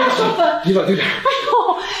么呀，淑芬？你冷静点。哎呦，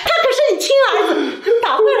他可是你亲儿子，打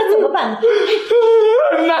坏了怎么办呢？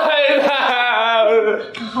奶奶，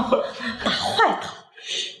打坏他，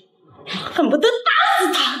我恨不得打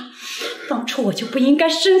死他。当初我就不应该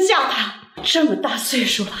生下他，这么大岁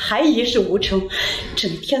数了还一事无成，整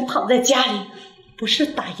天躺在家里，不是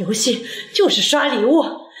打游戏就是刷礼物，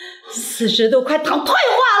四肢都快躺退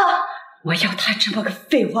化了。我要他这么个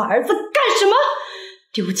废物儿子干什么？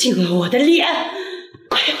丢尽了我的脸。哎呦，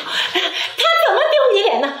他怎么丢你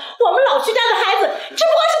脸呢？我们老徐家的孩子只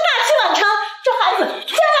不过是大器晚成，这孩子将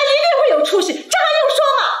来一定会有出息，这还用说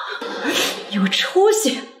吗？有出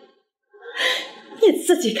息？你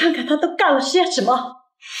自己看看他都干了些什么，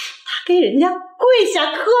他给人家跪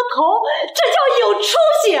下磕头，这叫有出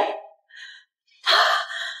息。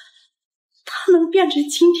他能变成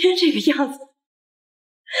今天这个样子，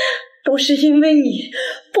都是因为你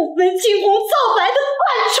不分青红皂白的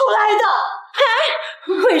惯出来的。哎，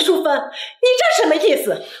魏淑芬，你这什么意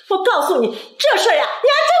思？我告诉你，这事儿呀，你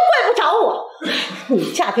还真怪不着我。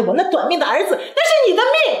你嫁给我那短命的儿子，那是你的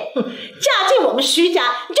命。嫁进我们徐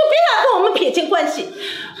家，你就别想跟我们撇清关系。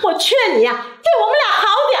我劝你呀，对我们俩好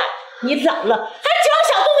点。你老了，还指望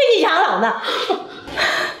小东给你养老呢。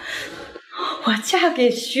我嫁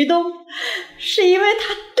给徐东，是因为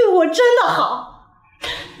他对我真的好。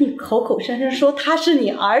你口口声声说他是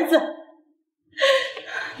你儿子，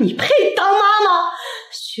你配当妈吗？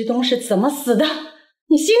徐东是怎么死的，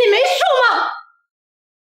你心里没数吗？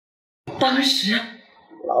当时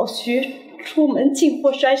老徐出门进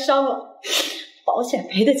货摔伤了，保险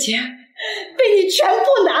赔的钱被你全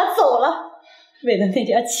部拿走了。为了那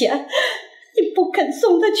点钱，你不肯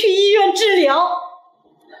送他去医院治疗，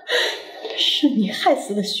是你害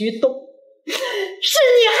死了徐东，是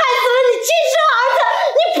你害死了你亲生儿子，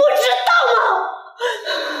你不知道吗？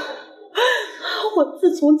我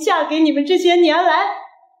自从嫁给你们这些年来，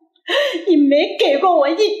你没给过我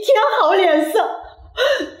一天好脸色，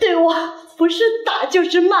对我不是打就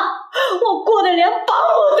是骂，我过得连保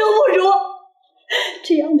姆都不如。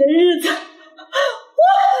这样的日子，我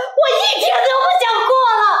一天都不想过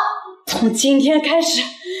了。从今天开始，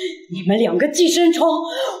你们两个寄生虫，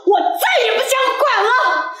我再也不想管了。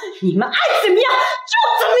你们爱怎么样就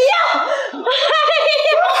怎么样。儿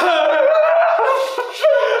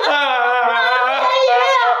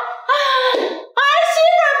媳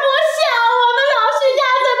妇不孝，我们老徐家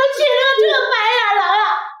怎么娶了这个白眼狼啊？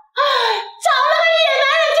找了个野男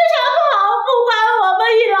人就想好好不管我们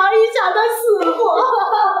一老一小的死活。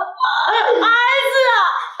儿子，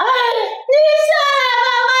你下来把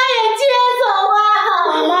妈也接走啊！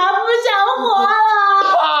妈不想活了。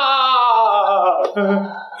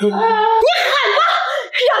你喊吧，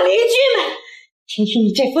让邻居们听听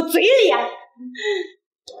你这副嘴脸。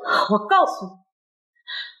我告诉你，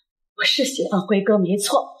我是喜欢辉哥没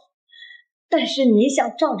错，但是你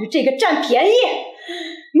想仗着这个占便宜，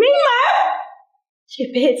没门儿！这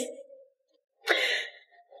辈子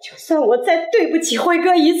就算我再对不起辉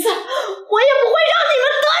哥一次，我也不会让你们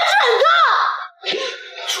得逞的。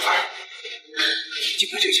淑芬，尽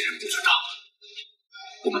管这些人不知道，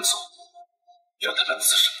我们走，让他们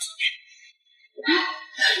自生自灭。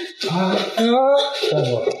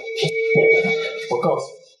我告诉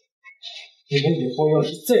你，你们以后要是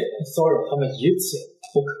再敢骚扰他们一次，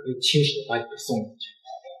我可会亲手把你们送进去。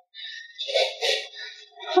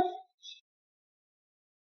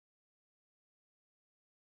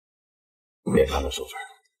别看了，淑芬，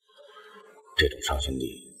这种伤心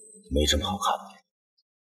地没什么好看的。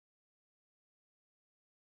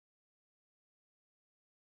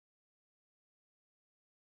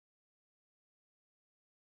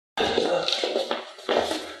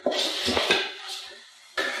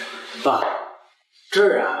爸，这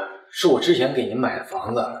儿啊是我之前给您买的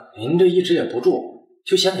房子，您这一直也不住，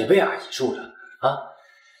就先给魏阿姨住着啊。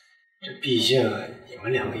这毕竟你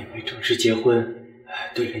们两个也没正式结婚，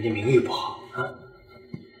对人家名誉不好啊。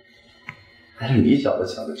还是你小子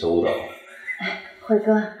想的周到。辉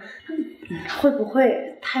哥，会不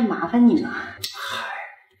会太麻烦你了？嗨，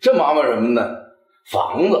这麻烦什么呢？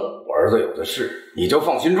房子我儿子有的是，你就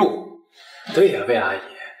放心住。对呀，魏阿姨，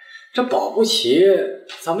这保不齐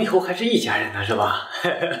咱们以后还是一家人呢，是吧？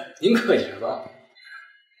您客气了吧？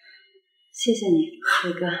谢谢你，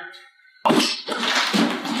辉哥。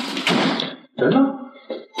人呢？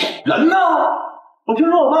人呢？我听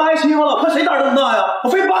说我妈挨欺负了，看谁胆这么大呀？我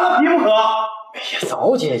非扒他皮不可！哎呀，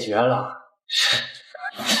早解决了。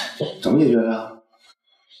怎么解决的呀？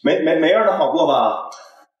没让他好过吧？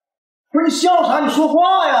不是你笑啥？你说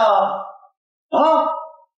话呀！啊！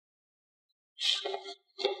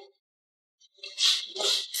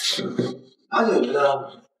咋解决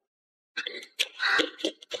的？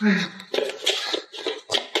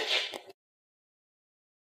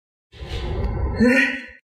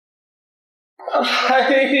哎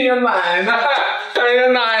呀，奶奶！哎呀，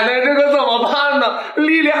奶奶，这可怎么办呢？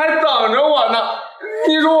丽丽还等着我呢。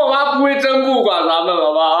你说我妈不会真不管咱们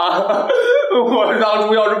了吧？我当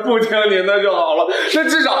初要是不听您的就好了，那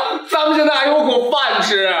至少咱们现在还有口饭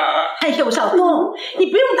吃。哎呦，小凤，你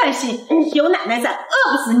不用担心，有奶奶在，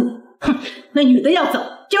饿不死你。哼，那女的要走，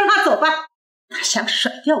就让她走吧。她想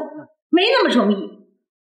甩掉我，没那么容易。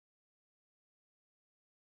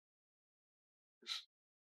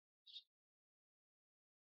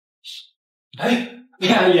哎，魏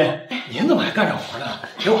阿姨，您怎么还干着活呢？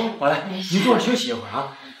给我来，您坐着休息一会儿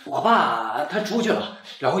啊。我爸他出去了，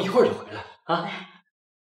然后一会儿就回来啊。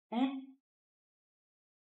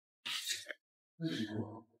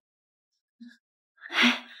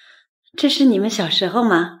这是你们小时候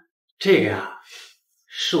吗？这个呀，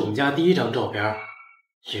是我们家第一张照片，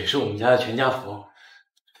也是我们家的全家福。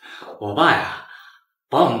我爸呀，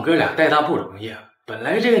把我们哥俩带大不容易，本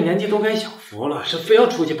来这个年纪都该享福了，是非要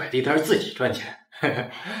出去摆地摊自己赚钱。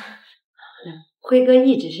辉哥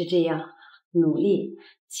一直是这样，努力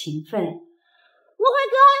勤奋。陆辉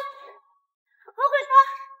哥，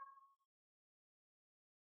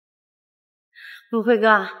陆辉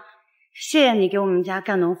哥，谢谢你给我们家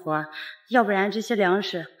干农活，要不然这些粮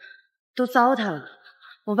食都糟蹋了。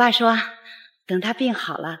我爸说，等他病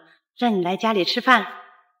好了，让你来家里吃饭。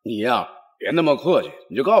你呀，别那么客气，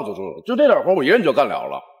你就告诉叔叔，就这点活我一人就干了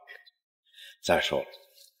了。再说了，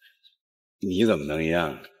你怎么能一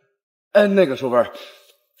样呢？哎，那个淑芬，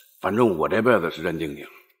反正我这辈子是认定你了，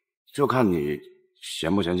就看你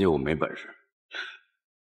嫌不嫌弃我没本事。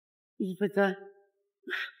陆辉哥，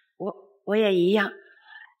我也一样。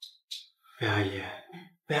魏阿姨，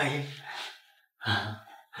魏阿姨，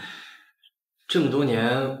这么多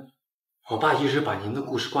年，我爸一直把您的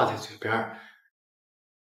故事挂在嘴边，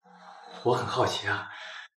我很好奇啊。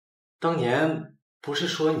当年不是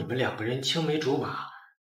说你们两个人青梅竹马，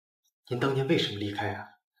您当年为什么离开啊？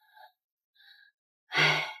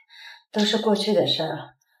唉，都是过去的事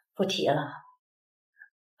儿，不提了。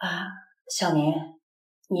啊，小年，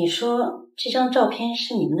你说这张照片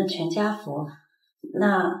是你们的全家福，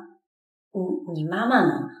那你妈妈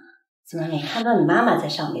呢？怎么没看到你妈妈在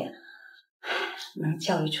上面？能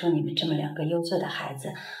教育出你们这么两个优秀的孩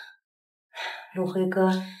子，陆辉哥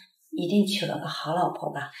一定娶了个好老婆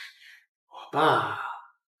吧？我爸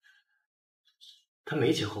他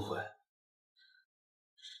没结过婚。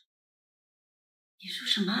你说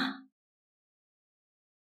什么？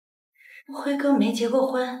陆辉哥没结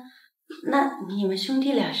过婚？那你们兄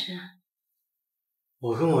弟俩是？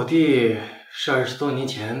我跟我弟是20多年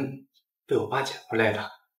前被我爸捡回来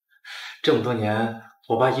的，这么多年，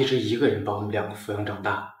我爸一直一个人把我们两个抚养长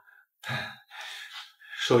大。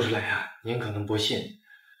说出来呀，您可能不信，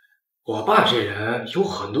我爸这人有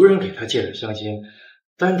很多人给他介绍相亲，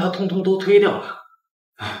但是他通通都推掉了。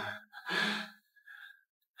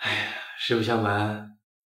哎呀，实不相瞒，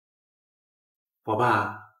我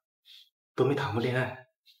爸都没谈过恋爱。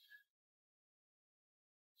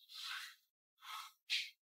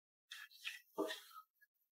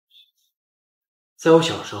在我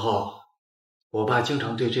小时候，我爸经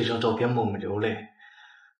常对这张照片默默流泪。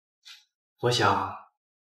我想，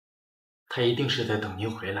他一定是在等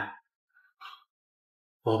您回来。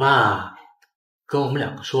我爸跟我们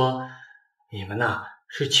两个说，你们呐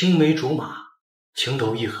是青梅竹马，情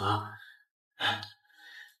投意合。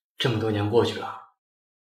这么多年过去了，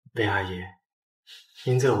魏阿姨，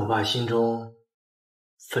您在我爸心中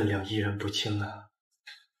分量依然不轻啊。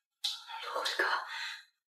陆辉哥，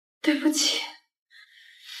对不起。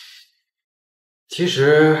其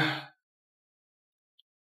实，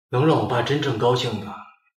能让我爸真正高兴的，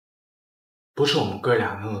不是我们哥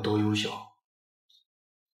俩能有多优秀，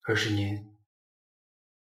而是您。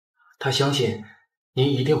他相信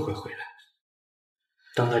您一定会回来。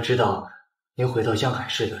当他知道您回到江海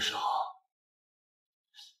市的时候，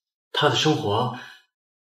他的生活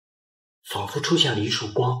仿佛出现了一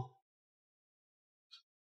束光。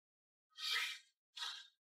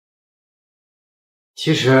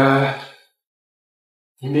其实，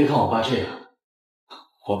您别看我爸这样，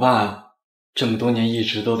我爸这么多年一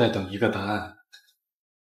直都在等一个答案，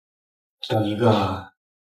等一个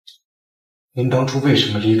您当初为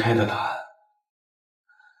什么离开的答案。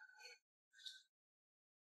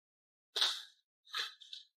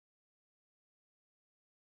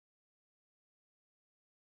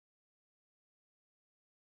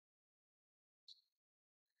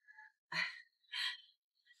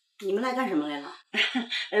你们来干什么来了？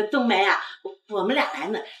冬梅啊，我们俩来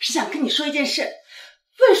呢，是想跟你说一件事。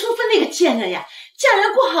魏淑芬那个贱人呀，嫁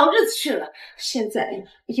人过好日子去了，现在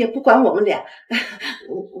也不管我们俩。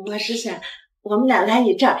我是想，我们俩来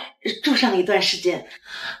你这儿住上一段时间。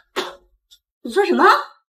你说什么？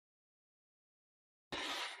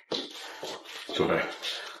淑芬，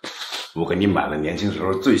我给你买了年轻时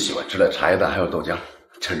候最喜欢吃的茶叶蛋还有豆浆，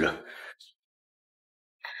趁热。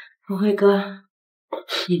陆辉哥，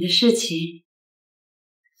你的事情，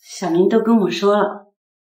小明都跟我说了。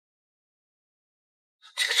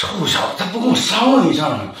这个臭小子，他不跟我商量一下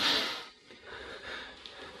吗？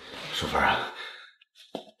淑芬啊，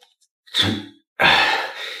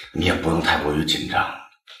你也不用太过于紧张。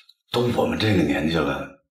都我们这个年纪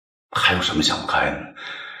了，还有什么想不开呢？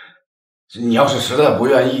你要是实在不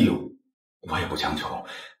愿意，我也不强求，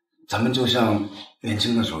咱们就像年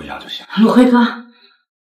轻的时候一样就行。陆辉哥，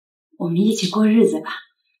我们一起过日子吧，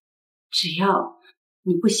只要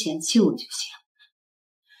你不嫌弃我就行。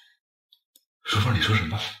淑芬，你说什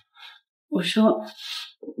么？我说，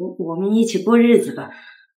我们一起过日子吧，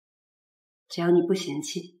只要你不嫌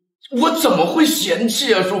弃。我怎么会嫌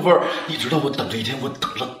弃啊，淑芬？你知道我等这一天我等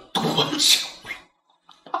了多久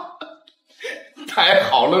了？太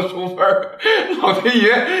好了，淑芬，老天爷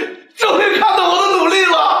终于看到我的努力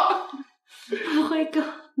了。陆辉哥，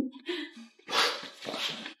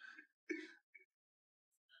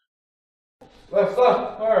来，3、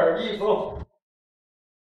2、1，走。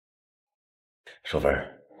淑芬，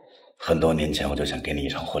很多年前我就想给你一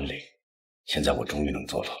场婚礼，现在我终于能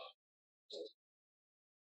做到了。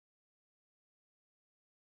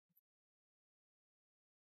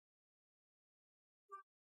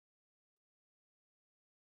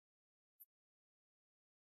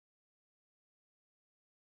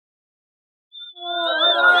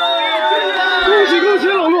恭喜恭喜，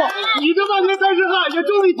老陆，你这半天单身汉也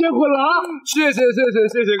终于结婚了啊！谢谢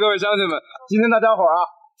各位乡亲们，今天大家伙啊，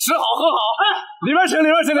吃好喝好，哎，里边请。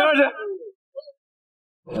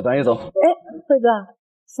咱也走。哎，辉哥，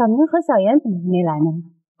小明和小妍怎么还没来呢？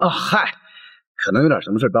啊，嗨，可能有点什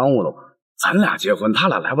么事耽误了吧。咱俩结婚，他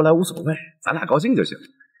俩来不来无所谓，咱俩高兴就行。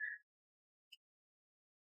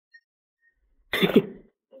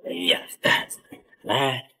哎呀，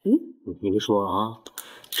来，你们说啊，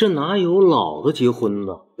这哪有老子结婚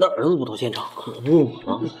呢？那儿子不到现场，可不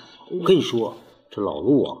啊！我跟你说，这老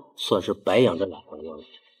陆啊，算是白养这俩朋友了。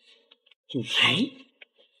哎，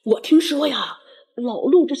我听说呀，老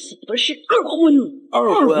陆这媳妇是二婚。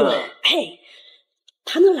二婚？嘿，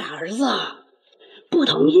他那俩儿子不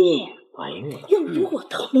同意。哎呀，要如果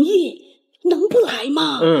同意，能不来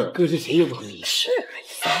吗？搁这谁也不同意。是，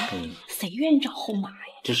谁愿意找后妈呀？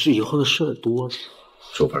这是以后的事儿多了。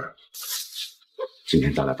淑芬，今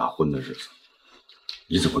天咱俩大婚的日子，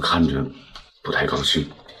你怎么看着不太高兴？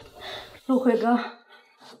陆辉哥，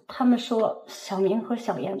他们说小明和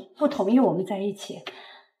小妍不同意我们在一起，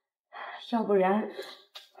要不然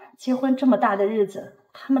结婚这么大的日子，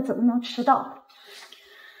他们怎么能迟到？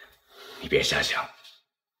你别瞎想，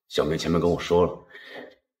小明前面跟我说了，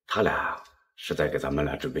他俩是在给咱们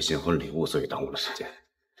俩准备新婚礼物，所以耽误了时间。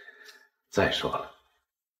再说了，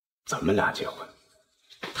咱们俩结婚，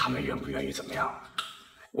他们愿不愿意怎么样？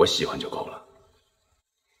我喜欢就够了，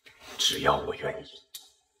只要我愿意，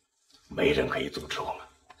没人可以阻止我们。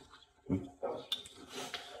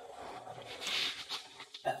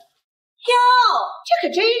哟，这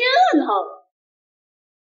可真热闹！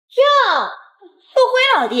哟，陆辉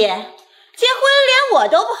老弟，结婚连我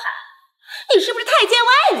都不喊，你是不是太见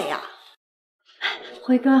外了呀？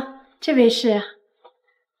辉哥，这位是？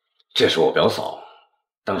这是我表嫂，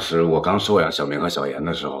当时我刚收养小明和小妍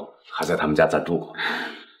的时候，还在他们家暂住过。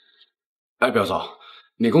哎，表嫂，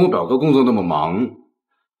你跟我表哥工作那么忙，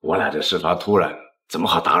我俩这事发突然，怎么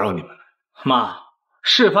好打扰你们呢？妈，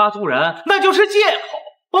事发突然那就是借口，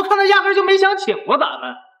我看他压根就没想请过咱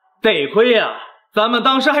们。得亏呀，咱们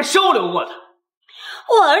当时还收留过他。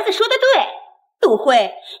我儿子说的对，陆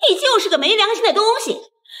辉，你就是个没良心的东西。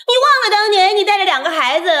你忘了当年你带着2个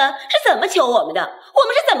孩子是怎么求我们的，我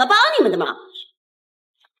们是怎么帮你们的吗？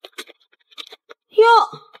哟，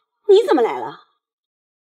你怎么来了？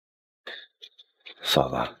嫂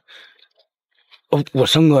子，我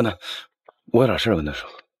生哥呢？我有点事跟他说。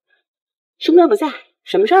生哥不在，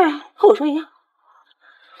什么事儿啊？和我说一样。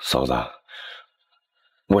嫂子，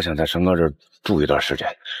我想在生哥这儿住一段时间，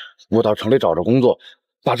我到城里找着工作，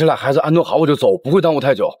把这俩孩子安顿好我就走，不会耽误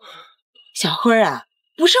太久。小辉啊，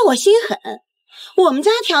不是我心狠，我们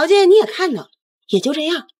家条件你也看到了，也就这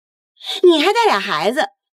样。你还带俩孩子，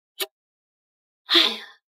哎呀，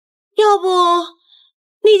要不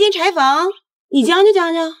那间柴房你将就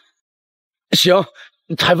将就？行，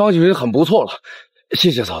柴房已经很不错了，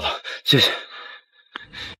谢谢嫂子，谢谢。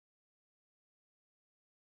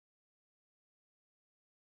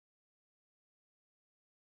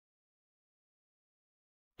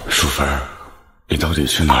淑芬，你到底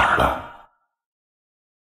去哪儿了？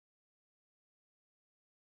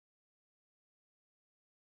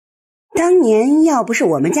当年要不是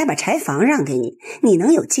我们家把柴房让给你，你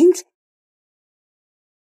能有今天？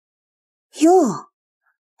哟，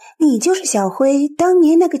你就是小辉当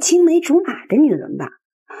年那个青梅竹马的女人吧？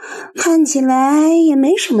看起来也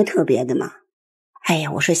没什么特别的嘛。哎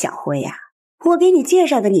呀，我说小辉呀，我给你介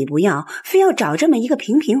绍的你不要，非要找这么一个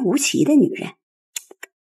平平无奇的女人。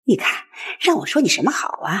你看，让我说你什么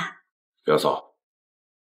好啊？表嫂，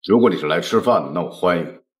如果你是来吃饭的，那我欢迎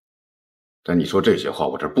你。但你说这些话，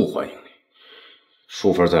我这不欢迎你。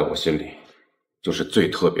淑芬在我心里就是最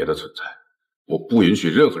特别的存在，我不允许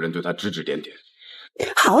任何人对她指指点点。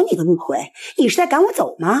好你个陆辉，你是在赶我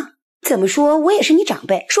走吗？怎么说我也是你长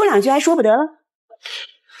辈，说2句还说不得了？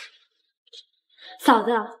嫂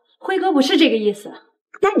子，辉哥不是这个意思。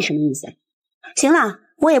那你什么意思？行了，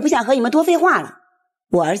我也不想和你们多废话了。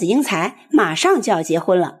我儿子英才马上就要结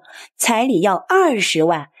婚了，彩礼要20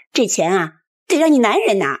万，这钱啊得让你男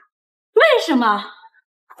人拿。为什么？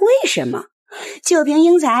为什么？就凭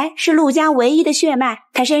英才是陆家唯一的血脉，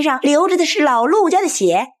他身上流着的是老陆家的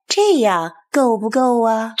血，这样够不够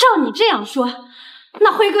啊？照你这样说，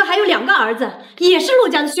那辉哥还有2个儿子，也是陆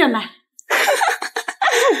家的血脉。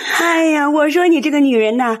哎呀，我说你这个女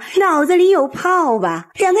人呐，脑子里有泡吧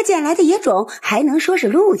？2个捡来的野种，还能说是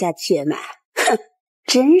陆家的血脉？哼，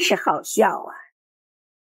真是好笑啊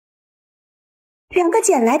！2个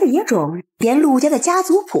捡来的野种，连陆家的家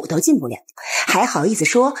族谱都进不了，还好意思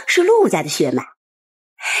说是陆家的血脉？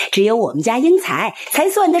只有我们家英才才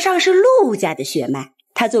算得上是陆家的血脉。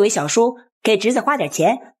他作为小叔，给侄子花点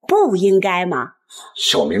钱，不应该吗？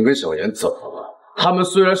小明跟小妍怎么了？他们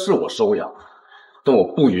虽然是我收养，但我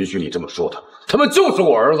不允许你这么说他，他们就是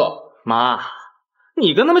我儿子。妈，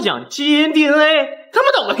你跟他们讲基因 DNA， 他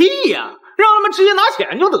们懂个屁呀！让他们直接拿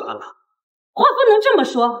钱就得了。话不能这么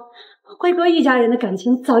说，辉哥一家人的感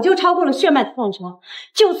情早就超过了血脉的范畴，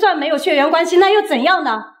就算没有血缘关系，那又怎样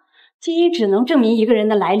呢？基因只能证明一个人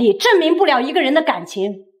的来历，证明不了一个人的感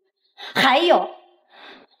情。还有，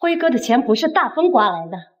辉哥的钱不是大风刮来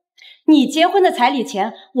的，你结婚的彩礼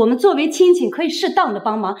钱，我们作为亲戚可以适当的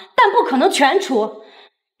帮忙，但不可能全出。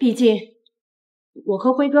毕竟我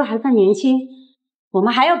和辉哥还算年轻，我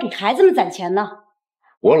们还要给孩子们攒钱呢。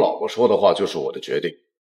我老婆说的话就是我的决定，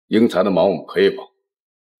英才的忙我们可以帮，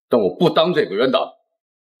但我不当这个冤大头。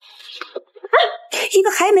一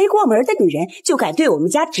个还没过门的女人就敢对我们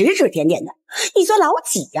家指指点点的，你算老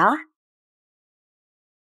几呀？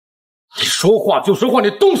你说话就说话，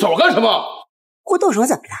你动手干什么？我动手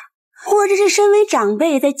怎么了？我这是身为长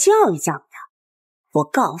辈在教育教育他。我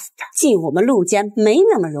告诉他，进我们陆家没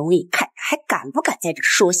那么容易，看还敢不敢在这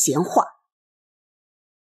说闲话。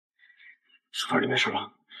淑芬，你没事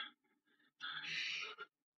吧？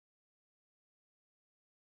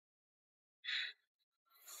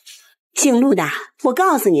姓陆的，我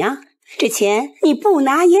告诉你啊，这钱你不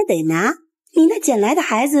拿也得拿。你那捡来的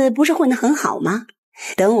孩子不是混得很好吗？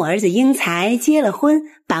等我儿子英才结了婚，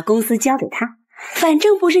把公司交给他，反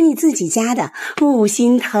正不是你自己家的，不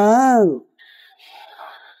心疼。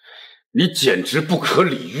你简直不可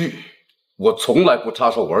理喻！我从来不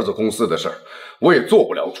插手我儿子公司的事儿，我也做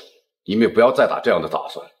不了主。你们也不要再打这样的打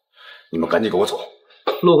算，你们赶紧给我走。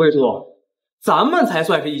陆会主，咱们才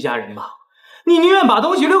算是一家人吧？你宁愿把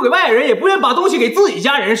东西留给外人，也不愿把东西给自己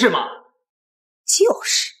家人，是吗？就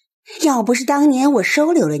是，要不是当年我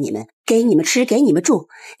收留了你们，给你们吃，给你们住，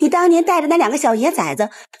你当年带着那2个小野崽子，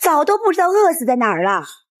早都不知道饿死在哪儿了。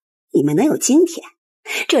你们能有今天，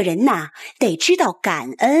这人呐，得知道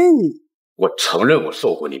感恩。我承认我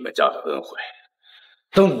受过你们家的恩惠，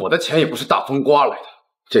但我的钱也不是大风刮来的。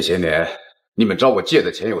这些年你们找我借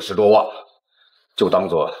的钱有10多万了，就当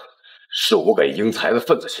做是我给英才的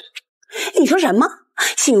份子钱。你说什么？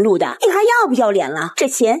姓陆的，你还要不要脸了？这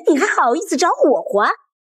钱你还好意思找我还？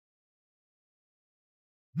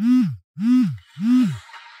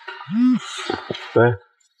喂，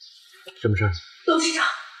什么事？陆市长，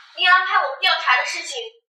您安排我们调查的事情，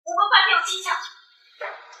我们还没有迹象。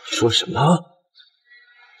说什么？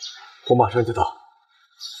我马上就到。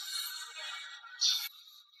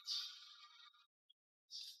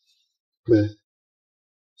喂，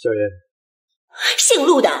小严。姓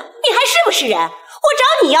陆的，你还是不是人？我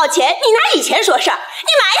找你要钱，你拿以前说事儿，你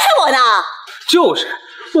埋汰我呢？就是，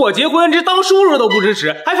我结婚这当叔叔都不支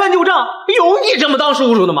持，还翻旧账，有你这么当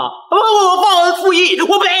叔叔的吗？我忘恩负义，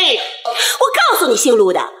我赔！我告诉你，姓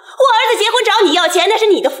陆的，我儿子结婚找你要钱，那是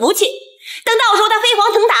你的福气。等到时候他飞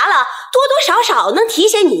黄腾达了，多多少少能提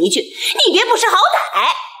携你一句，你别不识好歹。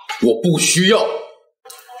我不需要，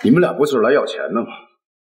你们俩不就是来要钱的吗？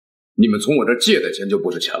你们从我这借的钱就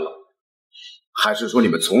不是钱了。还是说你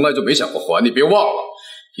们从来就没想过还？你别忘了，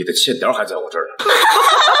你的欠条还在我这儿呢。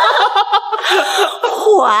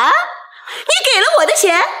还？你给了我的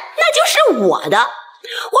钱，那就是我的，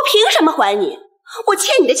我凭什么还你？我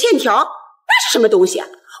欠你的欠条，那是什么东西啊？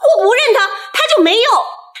我不认它，它就没用。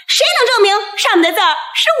谁能证明上面的字儿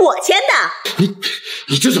是我签的？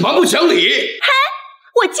你这是蛮不讲理！嗨，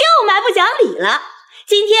我就蛮不讲理了。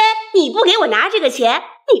今天你不给我拿这个钱，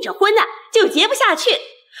你这婚呢就结不下去。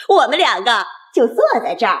我们2个就坐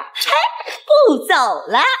在这儿，不走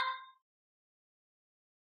了。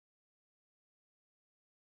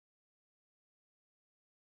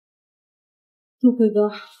陆辉哥，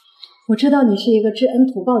我知道你是一个知恩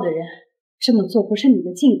图报的人，这么做不是你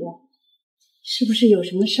的尽过，是不是有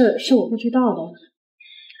什么事儿是我不知道的？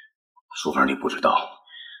淑芬，你不知道，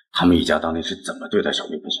他们一家当年是怎么对待小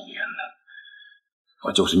玉和小妍的。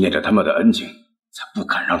我就是念着他们的恩情，才不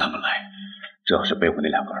敢让他们来。这要是被我那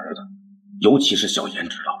2个儿子，尤其是小妍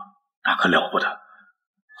知道了，那可了不得。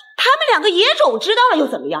他们2个野种知道了又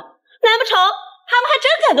怎么样？难不成他们还真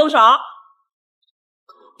敢动手？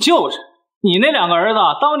就是，你那2个儿子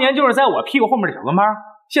当年就是在我屁股后面领个班，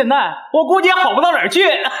现在我估计也好不到哪儿去。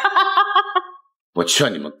我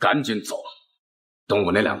劝你们赶紧走，等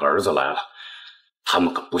我那2个儿子来了，他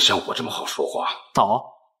们可不像我这么好说话。走？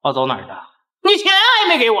要走哪儿去？你钱还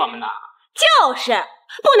没给我们呢。就是，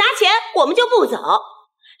不拿钱我们就不走。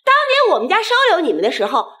当年我们家收留你们的时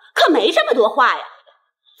候，可没这么多话呀。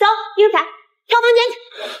走，英才，挑房间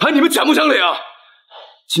去。哎，你们讲不讲理啊？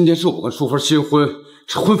今天是我跟淑芬新婚，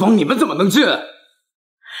这婚房你们怎么能进？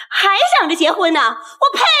还想着结婚呢？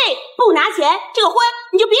我呸！不拿钱，这个婚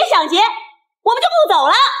你就别想结，我们就不走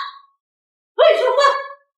了。魏淑芬，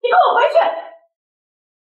你跟我回去。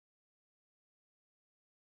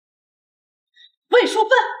魏淑芬，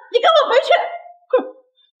你跟我回去！哼，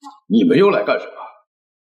你们又来干什么？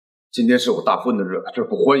今天是我大婚的日子，这儿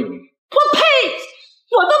不欢迎你。我呸！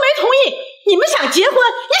我都没同意，你们想结婚，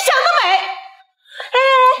你想得美！哎，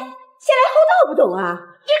先来后到不懂啊？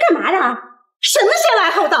这是干嘛的？什么先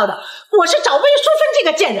来后到的？我是找魏淑芬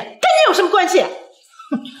这个贱人，跟你有什么关系？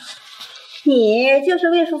你就是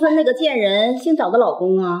魏淑芬那个贱人新找的老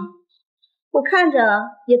公啊？我看着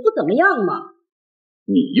也不怎么样嘛。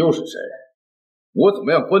你又是谁？我怎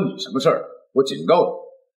么样关你什么事儿？我警告你，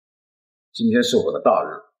今天是我的大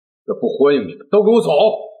日，这不欢迎你们，都给我走！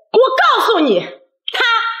我告诉你，她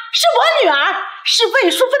是我女儿，是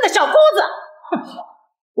魏淑芬的小姑子。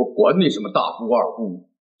我管你什么大姑二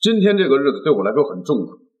姑，今天这个日子对我来说很重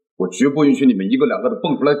要，我绝不允许你们1个2个的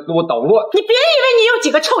蹦出来给我捣乱。你别以为你有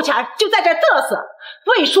几个臭钱就在这儿嘚瑟。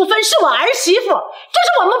魏淑芬是我儿媳妇，这是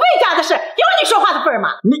我们魏家的事，有你说话的份儿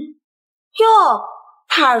吗？你哟，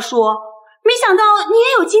他二叔，没想到你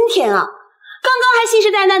也有今天啊！刚刚还信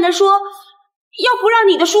誓旦旦的说要不让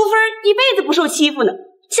你的淑芬一辈子不受欺负呢，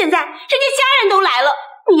现在人家家人都来了，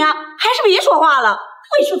你呀还是别说话了。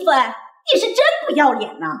魏淑芬，你是真不要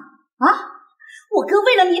脸呐！啊，我哥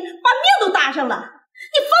为了你把命都搭上了，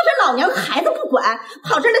你放着老娘孩子不管，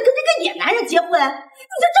跑这来跟这个野男人结婚，你就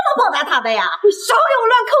这么报答他的呀？你少给我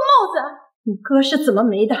乱扣帽子！你哥是怎么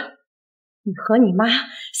没的，你和你妈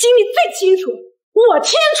心里最清楚。我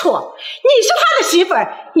清楚，你是他的媳妇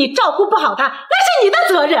儿，你照顾不好他，那是你的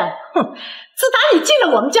责任。哼，自打你进了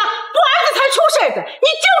我们家，我儿子才出事的，你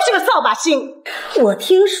就是个扫把星。我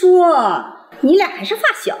听说你俩还是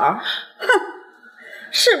发小，哼，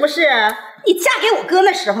是不是？你嫁给我哥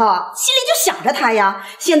那时候，心里就想着他呀，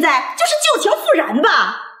现在就是旧情复燃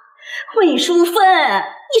吧？魏淑芬，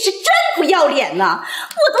你是真不要脸呐！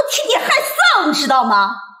我都替你害臊，你知道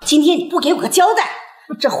吗？今天你不给我个交代，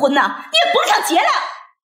这婚呐，你也甭想结了。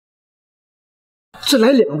这来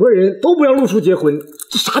2拨人都不让陆叔结婚，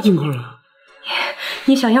这啥情况啊？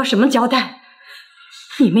你想要什么交代？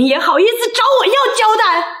你们也好意思找我要交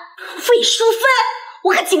代？魏淑芬，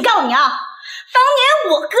我可警告你啊！当年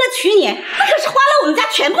我哥娶你，那可是花了我们家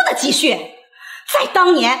全部的积蓄。在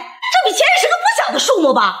当年，这笔钱也是个不小的数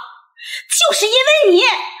目吧？就是因为你，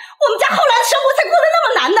我们家后来的生活才过得那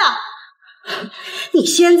么难的。你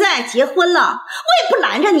现在结婚了，我也不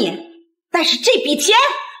拦着你，但是这笔钱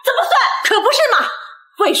怎么算？可不是嘛，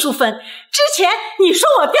魏淑芬，之前你说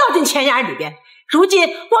我掉进钱眼里边，如今我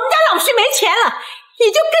们家老徐没钱了，你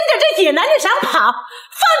就跟着这野男人想跑，放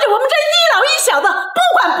着我们这一老一小的不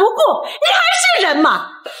管不顾，你还是人吗？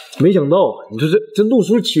没想到你说这陆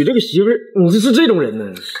叔娶这个媳妇儿，你是这种人呢？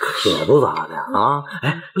可不咋的啊！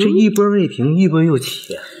哎，这一波未平，一波又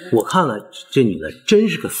起。我看了这女的真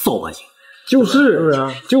是个扫把星，就是不是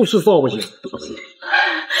啊？就是扫把星。你们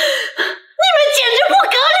简直不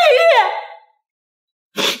可理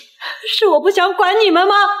喻！是我不想管你们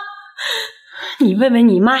吗？你问问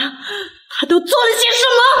你妈，她都做了些什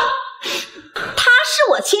么？她是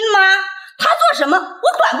我亲妈，她做什么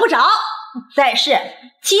我管不着。但是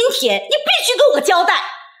今天你必须给我个交代，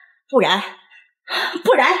不然，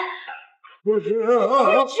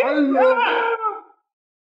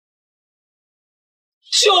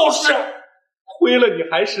就是亏了你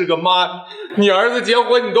还是个妈，你儿子结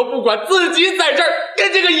婚你都不管，自己在这儿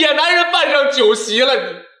跟这个野男人办上酒席了，你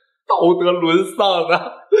道德沦丧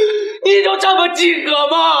啊！你就这么饥渴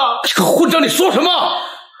吗？这个混账，你说什么？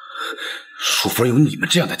淑芬有你们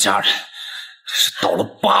这样的家人，真是倒了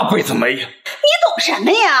8辈子霉呀！你懂什么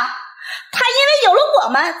呀？他因为有了我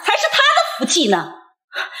们，才是他的福气呢。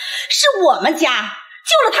是我们家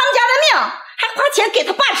救了他们家的命，还花钱给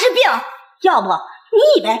他爸治病，要不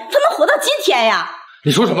你以为他能活到今天呀？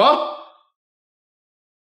你说什么？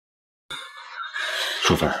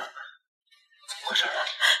淑芬，怎么回事？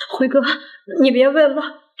辉哥，你别问了，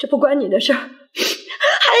这不关你的事儿。还有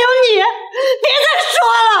你，别再说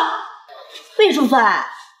了。魏淑芬，你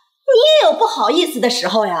也有不好意思的时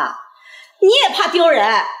候呀，你也怕丢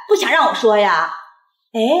人，不想让我说呀？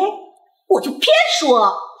哎，我就偏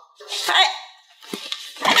说。哎，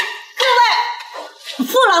各位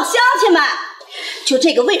父老乡亲们，就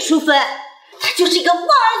这个魏淑芬，她就是一个忘恩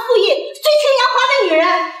负义、醉情年华的女人。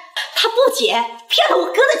她不仅骗了我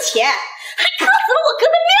哥的钱，还磕死了我哥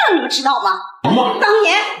的命，你们知道吗？当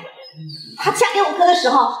年她嫁给我哥的时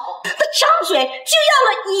候，她张嘴就要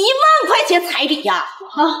了1万块钱彩礼呀！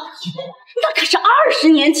那可是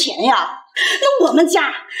20年前呀。那我们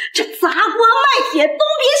家这砸锅卖铁、东拼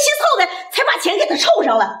西凑的，才把钱给她凑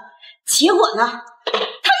上了。结果呢，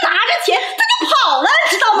她拿着钱她就跑了，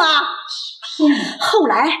知道吗？后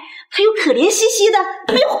来她又可怜兮兮的，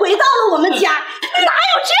又回到了我们家。哪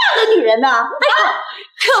有这样的女人呢？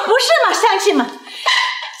可不是嘛，乡亲们，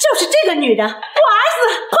就是这个女人，我儿子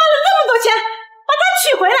花了那么多钱把她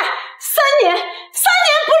娶回来，3年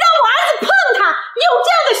不让我儿子碰她，有这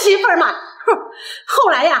样的媳妇儿吗？哼，后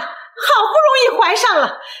来呀，好不容易怀上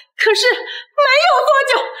了，可是没有多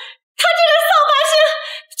久，他这个扫把星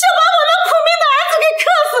就把我那苦命的儿子给克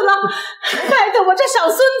死了，害得我这小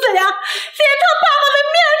孙子呀，连他爸爸的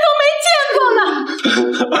面都没见过呢。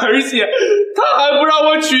而且他还不让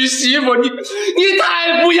我娶媳妇，你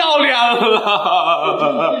太不要脸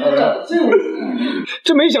了！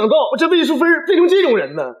这没想到这魏淑芬变成这种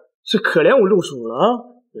人呢，是可怜我陆叔了啊！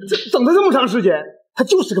这等他这么长时间，他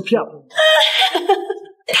就是个骗子。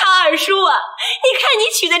他二叔啊，你看你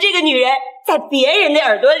娶的这个女人，在别人的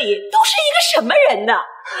耳朵里都是一个什么人呢？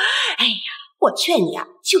哎呀，我劝你啊，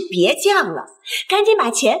就别犟了，赶紧把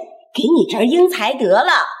钱给你这儿英才得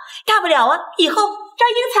了，大不了啊，以后这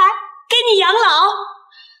英才给你养老。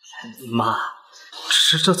妈，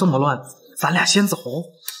这么乱，咱俩先走。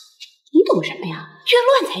你懂什么呀？越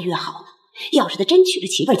乱才越好呢。要是他真娶了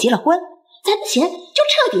媳妇儿结了婚，咱的钱就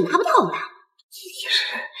彻底拿不到了。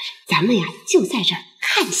咱们呀，就在这儿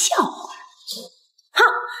看笑话。哼，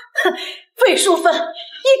魏淑芬，你克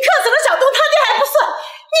死了小东他爹还不算，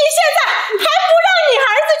你现在还不让你儿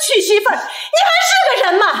子娶媳妇儿，你还是个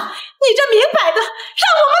人吗？你这明摆的让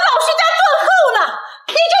我们老徐家断后呢！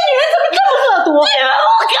你这女人怎么这么恶毒？你们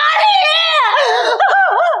不可理！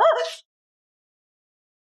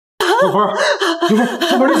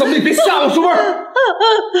淑芬，你怎么？你别吓我，淑芬！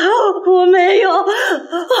我没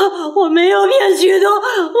有骗徐东，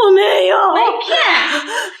我没有。没骗？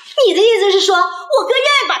你的意思是说我哥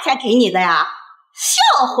愿意把钱给你的呀？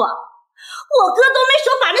笑话！我哥都没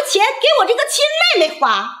说把这钱给我这个亲妹妹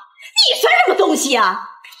花，你算什么东西啊？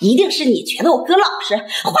一定是你觉得我哥老实，花言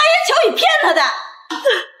巧语骗他的。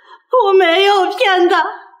我没有骗他，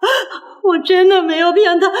我真的没有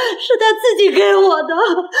骗他，是他自己给我的。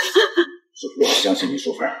我相信你，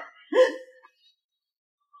淑芬。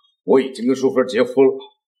我已经跟淑芬结婚了，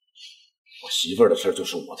我媳妇儿的事就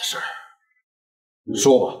是我的事儿。你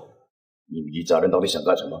说吧，你们一家人到底想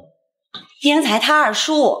干什么？英才他二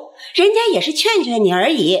叔，人家也是劝劝你而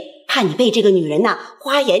已，怕你被这个女人呐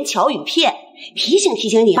花言巧语骗，提醒提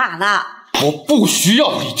醒你罢了。我不需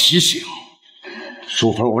要你提醒。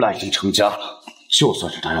淑芬，我俩已经成家了，就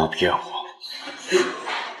算是他要骗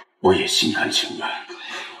我也心甘情愿。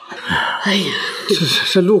哎呀，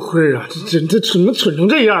这陆辉啊，这怎么蠢成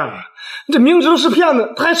这样啊？这明知道是骗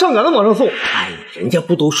子，他还上赶着往上送。哎，人家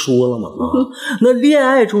不都说了吗？那恋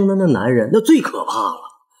爱中的那男人，那最可怕了。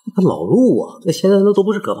那老陆啊，那现在那都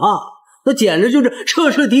不是可怕，那简直就是彻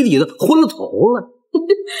彻底底的昏了头了。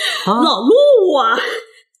老陆啊，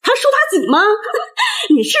他说他怎么？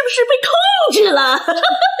你是不是被控制了？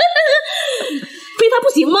非他不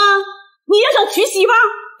行吗？你要想娶媳妇，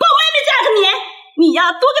把外面嫁给你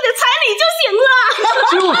呀，多给点彩礼就行了。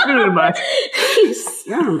就是嘛，死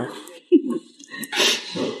样的。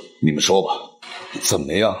你们说吧，怎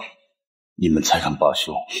么样，你们才敢罢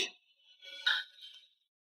休？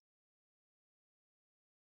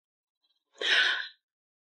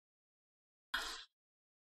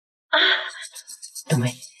东梅，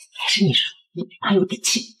还是你说，你还有点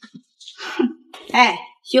气。哎，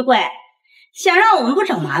徐慧，想让我们不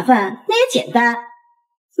找麻烦，那也简单，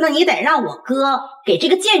那你得让我哥给这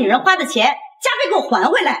个贱女人花的钱加倍给我还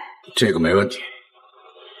回来。这个没问题。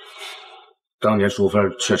当年淑芬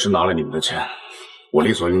确实拿了你们的钱，我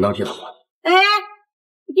理所应当替她还。哎，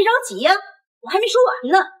你别着急呀，我还没说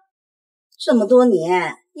完呢。这么多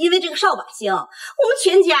年，因为这个扫把星，我们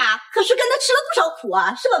全家可是跟他吃了多少苦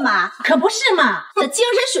啊，是吧妈？可不是嘛，这精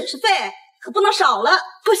神损失费可不能少了。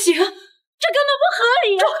不行，这根本不合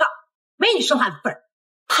理。住口！没你说话的份儿。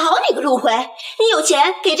好你个陆辉，你有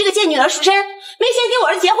钱给这个贱女儿赎身，没钱给我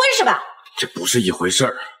儿子结婚是吧？这不是一回事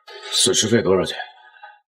儿。损失费多少钱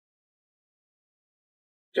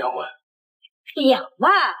？2万。2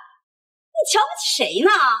万？你瞧不起谁呢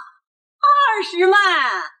？20万。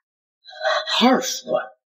20万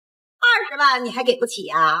？20万你还给不起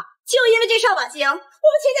啊？就因为这扫把星，我们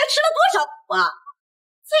全家吃了多少苦啊！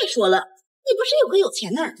再说了，你不是有个有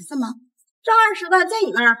钱的儿子吗？这20万在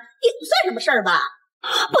你那儿也不算什么事儿吧？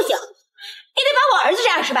不行，你得把我儿子这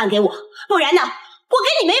20万给我，不然呢，我跟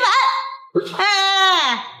你没完！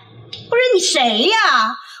哎，不是你谁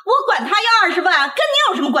呀？我管他要20万，跟你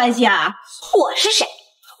有什么关系啊？我是谁？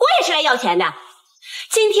我也是来要钱的。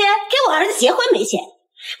今天给我儿子结婚没钱，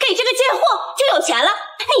给这个贱货就有钱了。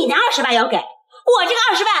你那20万要给我，这个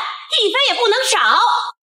20万一分也不能少。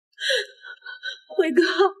辉哥，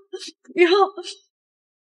不要。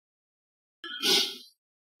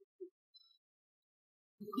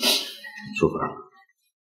淑芬，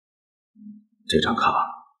这张卡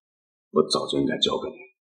我早就应该交给你，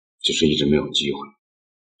只是一直没有机会。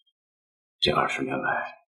这20年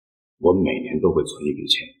来，我每年都会存一笔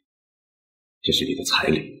钱，这是你的彩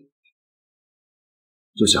礼。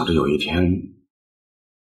就想着有一天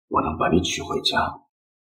我能把你娶回家，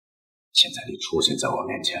现在你出现在我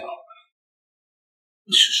面前了，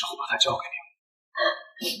是时候把它交给你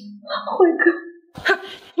了。辉哥，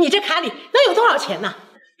你这卡里能有多少钱呢？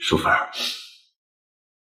淑芬，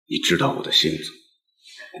你知道我的性子，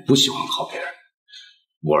我不喜欢靠别人。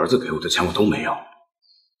我儿子给我的钱我都没要。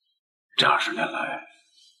这20年来，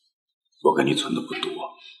我给你存的不多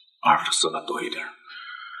，24万多一点，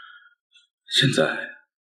现在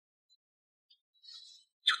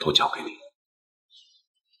就都交给你。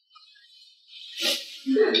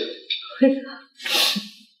辉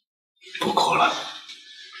哥，不哭了。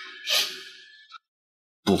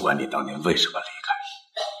不管你当年为什么离开，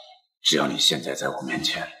只要你现在在我面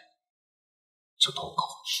前，就都够。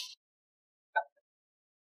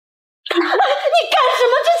你干什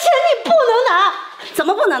么？这钱你不能拿！怎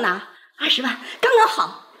么不能拿？20万刚刚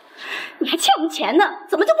好，你还欠我们钱呢，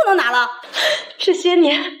怎么就不能拿了？这些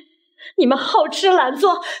年你们好吃懒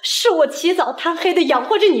做，是我起早贪黑的养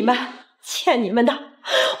活着你们，欠你们的我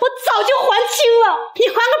早就还清了。你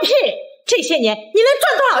还个屁！这些年你能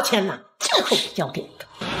赚多少钱呢？这口不交给你的。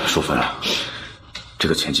淑芬，这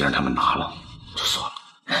个钱既然他们拿了，就算了。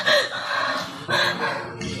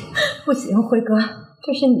不行，辉哥，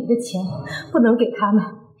这是你的钱，不能给他们。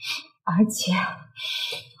而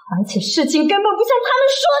且事情根本不像他们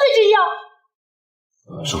说的这样。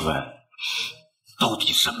淑芬，到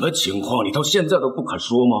底什么情况？你到现在都不肯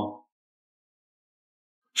说吗？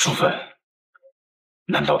淑芬，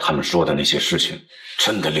难道他们说的那些事情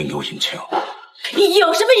真的另有隐情？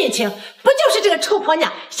有什么隐情？不就是这个臭婆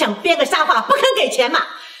娘想编个瞎话，不肯给钱吗？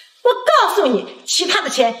我告诉你，其他的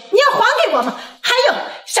钱你要还给我们，还有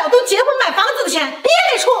小东结婚买房子的钱你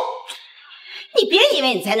也得出。你别以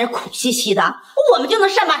为你在那苦兮兮的，我们就能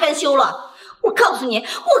善罢甘休了。我告诉你，我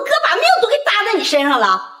哥把命都给搭在你身上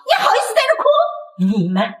了，你好意思在这哭？你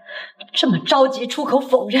们这么着急出口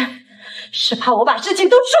否认，是怕我把事情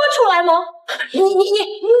都说出来吗？你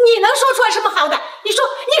能说出来什么好歹？你说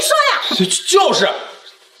呀！就是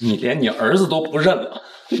你连你儿子都不认了，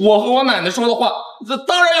我和我奶奶说的话，这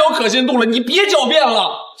当然有可信度了，你别狡辩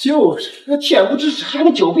了。就是那恬不知耻还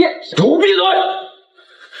得狡辩，给我闭嘴！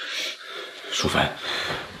淑芬，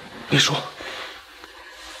你说。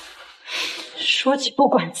说起不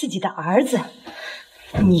管自己的儿子，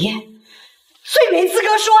你最没资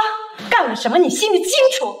格说。干了什么你心里清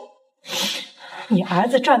楚。你儿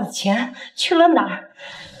子赚的钱去了哪儿？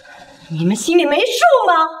你们心里没数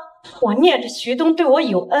吗？我念着徐东对我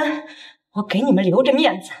有恩，我给你们留着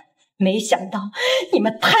面子，没想到你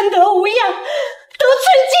们贪得无厌，得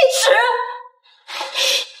寸进尺。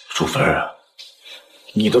淑芬啊，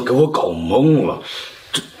你都给我搞懵了，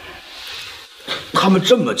他们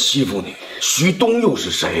这么欺负你，徐东又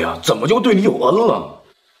是谁呀？怎么就对你有恩了？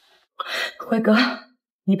辉哥，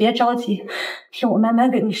你别着急，听我慢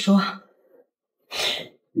慢跟你说。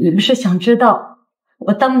你不是想知道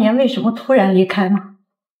我当年为什么突然离开吗？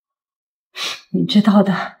你知道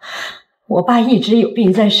的，我爸一直有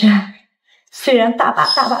病在身，虽然大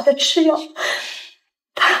把的吃药，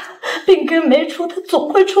他病根没出，他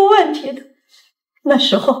总会出问题的。那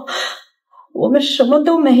时候我们什么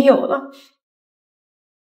都没有了。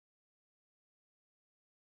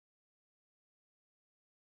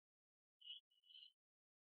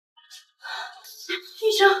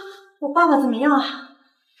医生，我爸爸怎么样啊？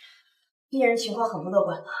病人情况很不乐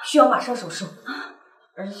观，需要马上手术。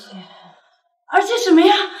而且什么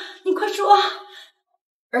呀？你快说。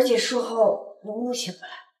而且术后能不醒过来，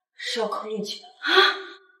是要靠运气的啊！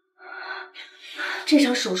这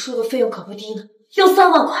场手术的费用可不低呢，要3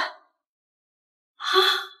万块。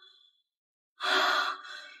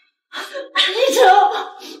医生，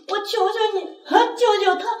我求求你，救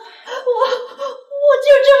救他！我就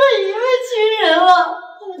这么一位亲人了，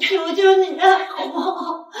我求求你，好不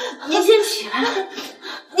好？您先起来，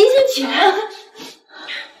您先起来。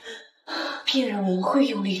病人我们会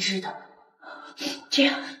用力治的，这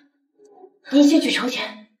样，您先去筹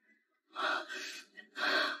钱。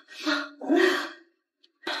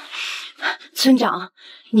村长，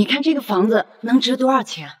你看这个房子能值多少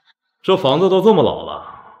钱？这房子都这么老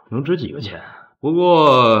了，能值几个钱？不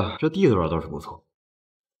过这地段倒是不错。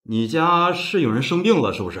你家是有人生病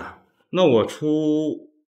了是不是？那我出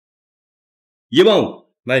15000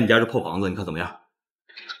买你家这破房子，你看怎么样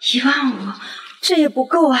？15000，这也不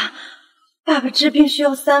够啊！爸爸治病需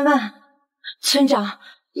要3万，村长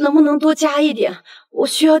能不能多加一点？我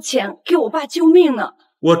需要钱给我爸救命呢。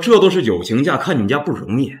我这都是友情价，看你们家不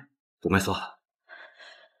容易，不卖算了。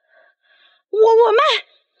我卖。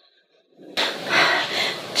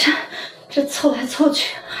这凑来凑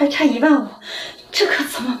去还差15000，这可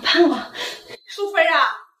怎么办啊？淑芬啊，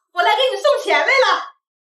我来给你送钱来了。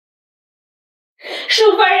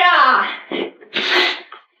淑芬啊，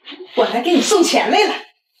我来给你送钱来了。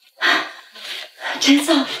陈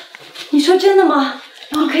嫂，你说真的吗？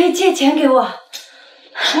你可以借钱给我。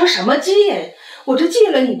说什么借？我这借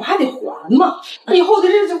了你不还得还吗？以后的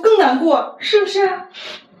日子更难过，是不是？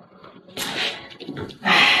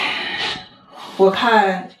唉，我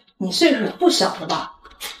看你岁数也不小了吧？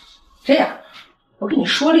这样，我给你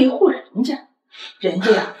说了一户人家，人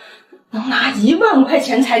家呀能拿1万块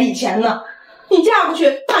钱彩礼钱呢。你嫁过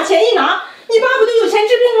去，把钱一拿，你爸不就有钱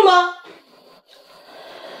治病了吗？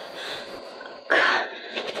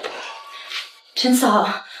陈嫂，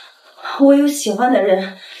我有喜欢的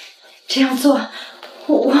人，这样做，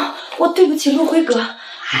我对不起陆辉哥。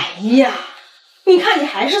哎呀，你看你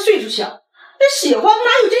还是岁数小，这喜欢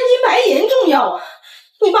哪有真金白银重要啊？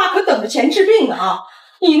你爸可等着钱治病呢啊！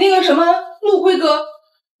你那个什么陆辉哥，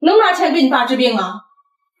能拿钱给你爸治病啊？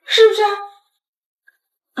是不是？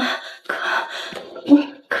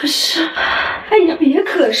可是，哎呀，别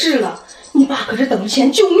可是了，你爸可是等着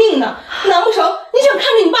钱救命呢，难不成你想看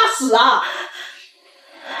着你爸死啊？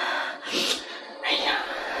哎呀，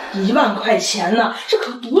 1万块钱呢，这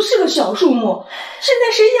可不是个小数目。现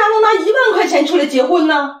在谁家能拿1万块钱出来结婚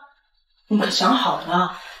呢？你可想好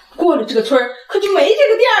了，过了这个村可就没这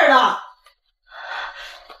个店了。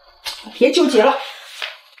别纠结了，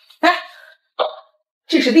来，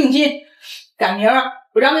这是定金，赶明儿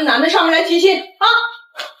我让那男的上门来提亲啊。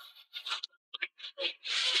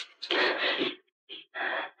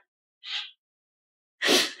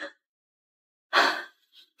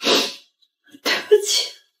对不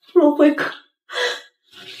起，陆辉哥，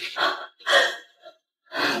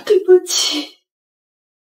对不起。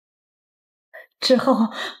之后，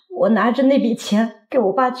我拿着那笔钱给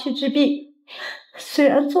我爸去治病，虽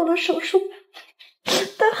然做了手术，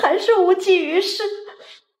但还是无济于事。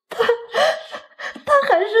他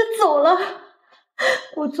还是走了。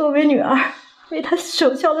我作为女儿，为他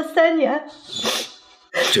守孝了3年。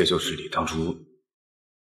这就是你当初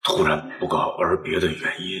突然不告而别的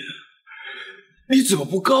原因。你怎么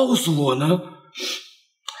不告诉我呢？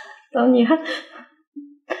当年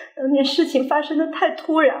事情发生的太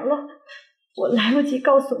突然了，我来不及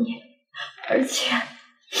告诉你，而且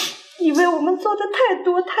以为我们做的太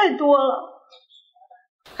多了。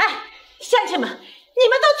哎，乡亲们，你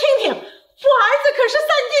们都听听，我儿子可是散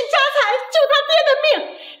尽家财救他爹的命，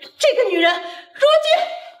这个女人如今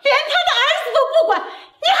连他的儿子都不管，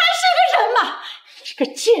你还是个人吗？这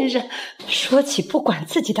个贱人，说起不管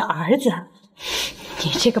自己的儿子，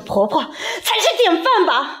你这个婆婆才是典范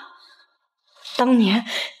吧？当年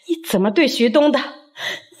你怎么对徐东的，难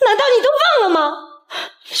道你都忘了吗？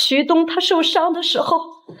徐东他受伤的时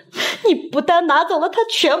候，你不但拿走了他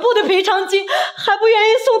全部的赔偿金，还不愿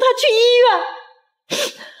意送他去医院，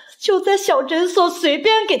就在小诊所随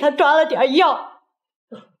便给他抓了点药，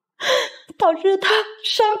导致他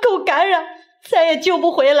伤口感染，再也救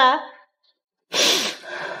不回来。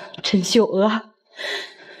陈秀娥，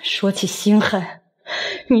说起心狠，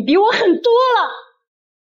你比我狠多了。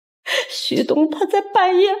徐东他在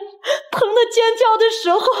半夜疼得尖叫的时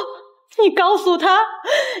候，你告诉他，让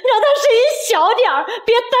他声音小点儿，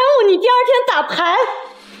别耽误你第2天打牌。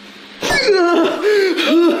喊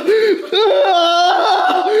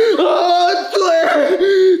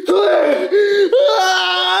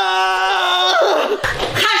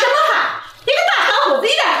什么喊？一个大小伙子一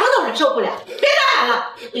点疼都忍受不了，别再喊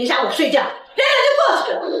了，影响我睡觉，连着就过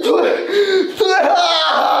去了。对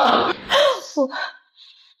啊！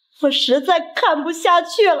我实在看不下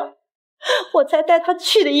去了，我才带他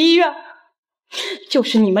去的医院。就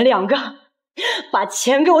是你们2个把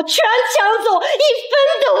钱给我全抢走，1分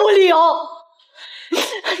都不留。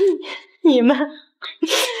你们管过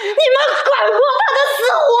他的死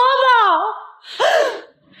活吗？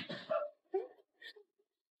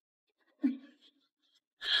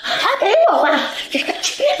还给我吧，一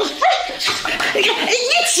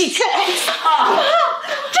起去。这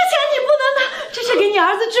钱你不能拿，这是给你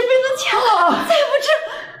儿子治病的钱，再不治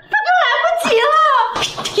那就来不及了。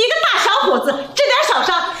一个大小伙子，这点小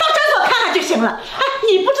伤到诊所看看就行了。哎，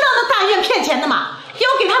你不知道那大医院骗钱的吗？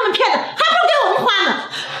有给他们骗的，还不如给我们花呢。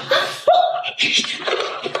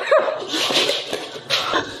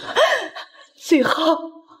最后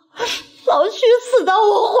老徐死到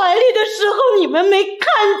我怀里的时候，你们没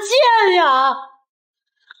看见呀？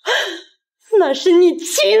那是你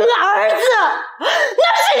亲儿子，那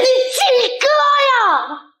是你亲哥呀！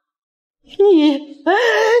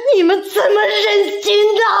你们怎么忍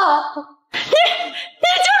心的？你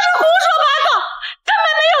就是胡说八道，根本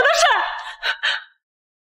没有的事儿。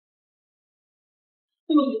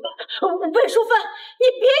魏淑芬，你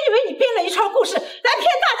别以为你编了一串故事来骗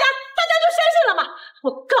大家，大家就相信了吗？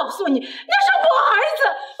我告诉你，那是我儿子，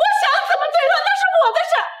我想怎么对他那是我的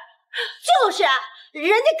事儿。就是啊，人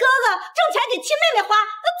家哥哥挣钱给亲妹妹花，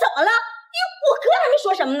那怎么了？我哥还没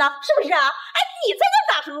说什么呢，是不是啊？哎，你在这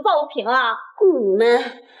打什么抱不平啊？你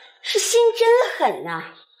们是心真狠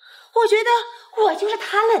啊！我觉得我就是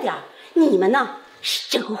贪了点儿，你们呢是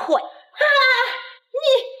真坏。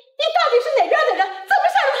你到底是哪边的人？怎么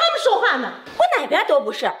向着他们说话呢？我哪边都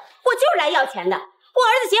不是，我就是来要钱的。我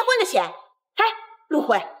儿子结婚的钱。哎，陆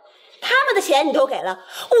辉，他们的钱你都给了，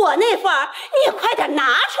我那份儿你也快点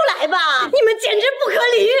拿出来吧！你们简直不可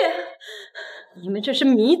理喻！你们这是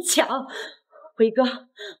迷抢！辉哥，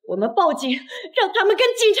我们报警，让他们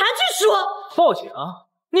跟警察去说。报警？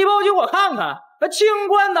你报警我看看，清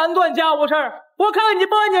官难断家务事儿。我看看你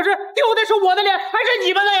报案警时丢的是我的脸还是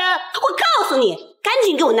你们的脸？我告诉你，赶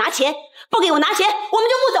紧给我拿钱，不给我拿钱，我们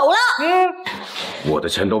就不走了。我的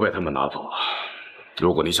钱都被他们拿走了，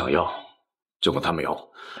如果你想要，就跟他们要。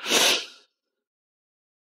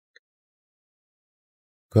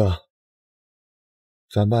哥，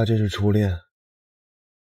咱爸这是初恋，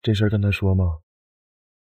这事儿跟他说吗？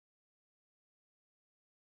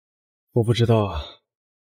我不知道啊，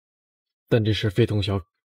但这事非同小可。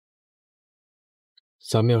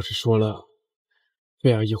咱们要是说了，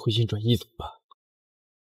魏阿姨回心转意怎么办？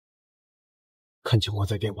看情况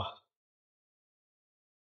再定吧。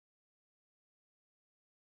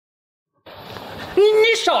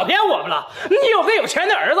你少骗我们了！你有个有钱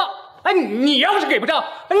的儿子，哎，你要是给不上，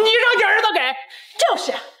你让你儿子给。就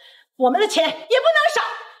是，我们的钱也不能少。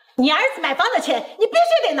你儿子买房的钱，你必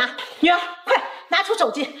须得拿。女儿，快拿出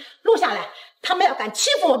手机录下来，他们要敢欺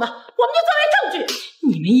负我们，我们就作为证据。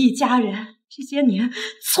你们一家人这些年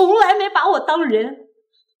从来没把我当人，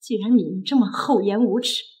既然你们这么厚颜无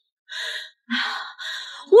耻，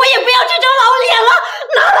我也不要这张老脸了。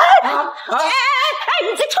拿来！哎，你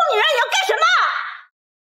这臭女人，你要干什么？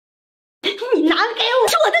你拿给我，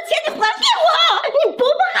是我的钱，你还给我！你不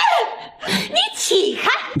配！你起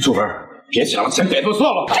开！淑芬，别想了，钱给就算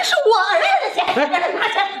了。这是我儿子的钱，让他拿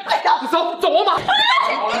钱，快走！走嘛！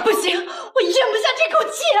不行，我咽不下这口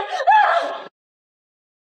气啊！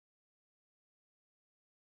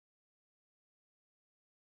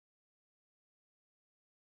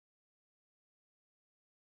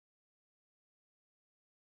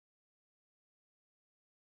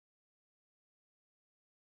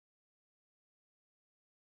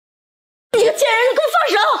你个贱人，你给我放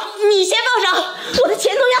手！你先放手！我的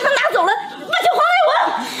钱都让他拿走了，把钱还给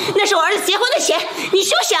我！那是我儿子结婚的钱，你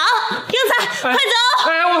休想！英才，快走！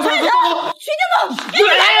快走！徐静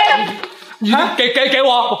总，给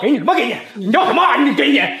我！我给你什么？给你！你要什么？你给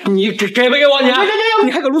你！你给没给我？你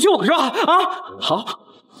还给卢兄我是吧？啊，好，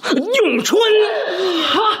咏春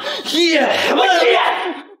啊，也不也。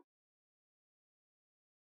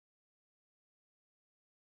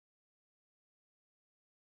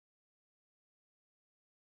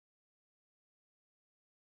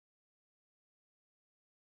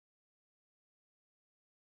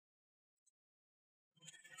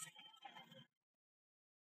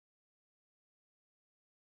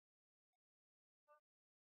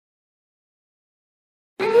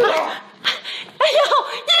哎呦，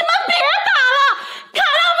你们别打了，看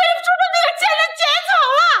让魏叔叔那个贱人捡走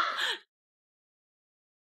了。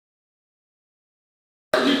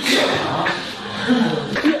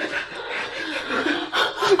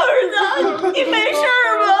儿子，你没事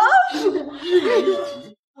吧？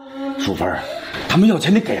淑芬，他们要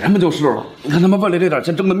钱你给他们就是了。你看他们为了这点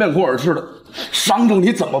钱争得面红耳赤的，伤着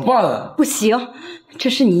你怎么办啊？不行，这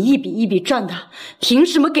是你一笔一笔赚的，凭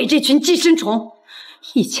什么给这群寄生虫？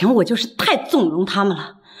以前我就是太纵容他们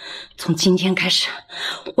了，从今天开始，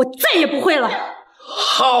我再也不会了。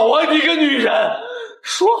好啊，你个女人，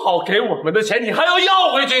说好给我们的钱，你还要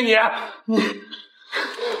回去你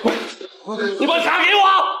把卡给我！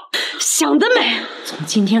想得美！从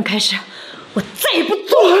今天开始，我再也不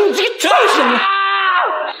纵容你这个畜生了。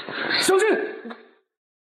小心！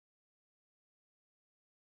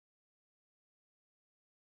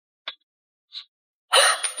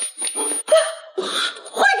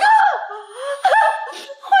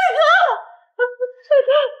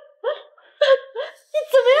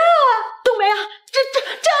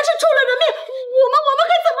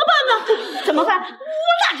怎么办？我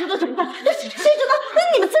哪知道怎么办？谁知道？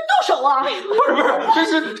你们真动手啊？不是，这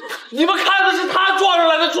是你们看的是他撞上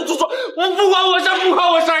来的，说，我不关我事，不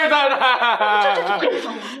关我事的。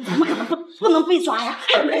咱们可能不能被抓呀！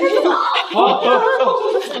好，快！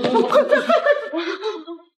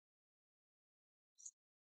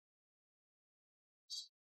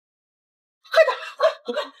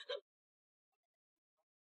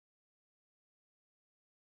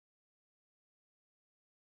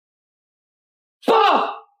快！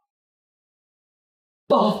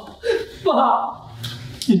爸，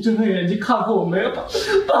你睁开眼睛看看我没有？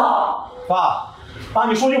爸，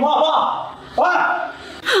你说句话，爸！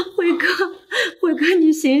辉哥，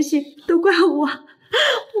你醒醒，都怪我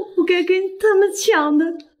不该跟他们抢的。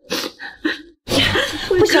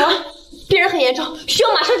不行了，病人很严重，需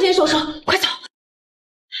要马上进行手术，快走！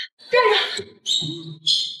让！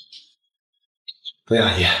魏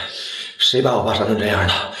阿姨，谁把我爸伤成这样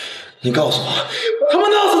的？你告诉我，他妈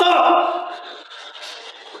弄死他！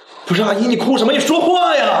不是阿姨，你哭什么？你说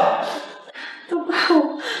话呀！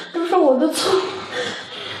都是我的错。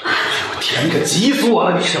我天，你可急死我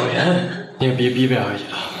了！你小人，你也别逼魏阿姨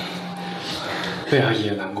了，魏阿姨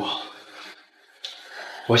也难过。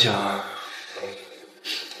我想，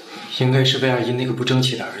应该是魏阿姨那个不争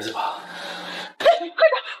气的儿子吧。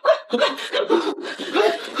快！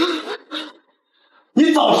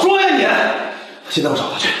你早说呀你！现在我找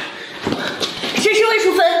他去。谁是魏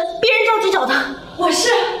淑芬？别人着急找他。我是。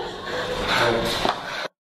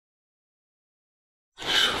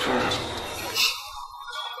淑芬，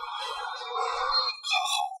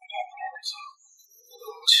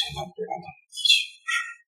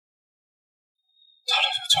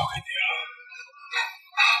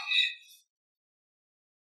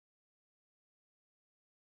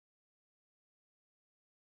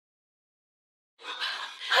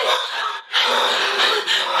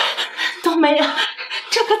冬梅呀，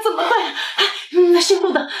这可怎么办呀？那姓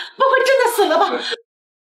陆的不会真的死了吧？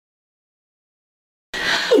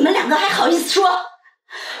你们两个还好意思说？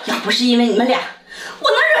要不是因为你们俩，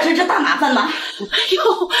我能惹上这大麻烦吗？哎呦，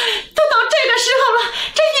都到这个时候了，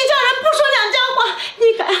这一家人不说两家话，你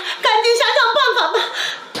赶紧想想办法吧。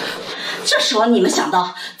这时候你们想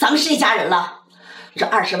到咱们是一家人了，这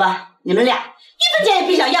20万你们俩一分钱也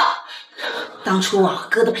别想要。当初啊，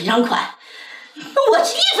哥的赔偿款，我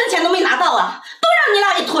1分钱都没拿到啊，都让你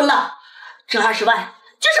俩给吞了。这20万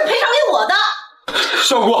就是赔偿给我的。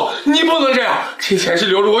小姑，你不能这样，这钱是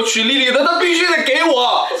留着我娶丽丽的，她必须得给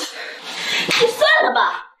我。你算了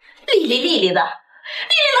吧，丽丽的，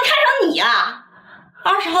丽丽能看上你呀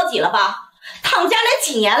？20好几了吧？躺家来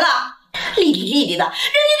几年了？丽丽的，人家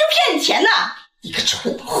就骗你钱呢！你个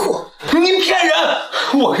蠢货！你骗人！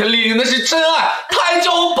我跟丽丽那是真爱，她还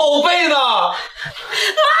叫我宝贝呢。妈，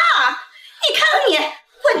你看看你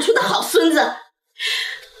惯出的好孙子，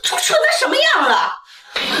蠢成什么样了？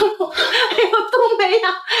哎呦，冬梅呀，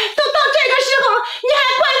都到这个时候了，你还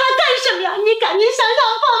怪他干什么呀？你赶紧想想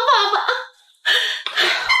办法吧。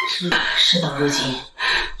事到如今，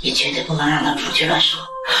也绝对不能让他出去乱说，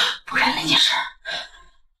不然那件事儿。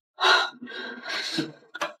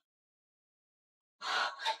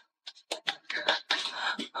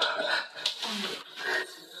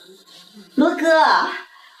罗哥，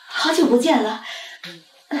好久不见了。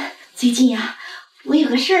最近呀，我有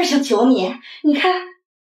个事儿想求你，你看。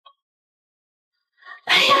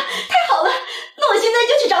哎呀，太好了，那我现在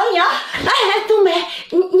就去找你啊！哎，冬梅，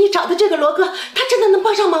你找的这个罗哥，他真的能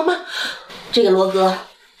帮上忙吗？这个罗哥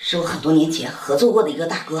是我很多年前合作过的一个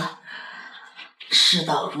大哥。事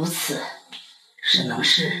到如此，只能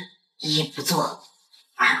是一不做，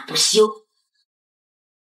二不休。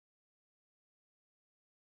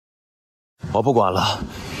我不管了，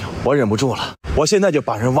我忍不住了，我现在就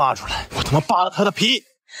把人挖出来，我他妈扒了他的皮！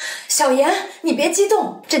小妍，你别激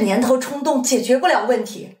动，这年头冲动解决不了问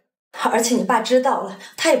题，而且你爸知道了，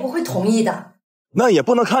他也不会同意的。那也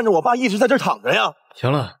不能看着我爸一直在这躺着呀。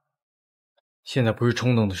行了，现在不是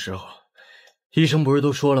冲动的时候，医生不是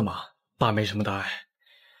都说了吗？爸没什么大碍，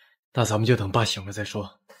那咱们就等爸醒了再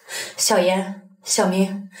说。小妍、小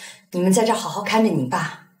明，你们在这好好看着你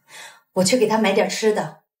爸，我去给他买点吃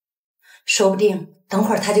的，说不定等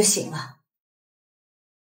会儿他就醒了。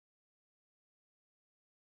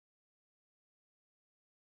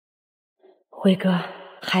辉哥，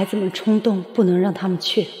孩子们冲动，不能让他们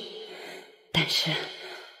去，但是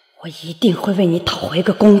我一定会为你讨回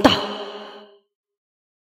个公道。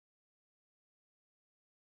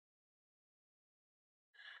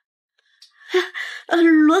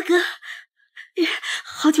罗哥，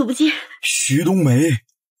好久不见。徐冬梅，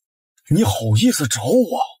你好意思找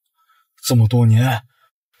我？这么多年，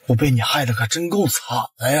我被你害得可真够惨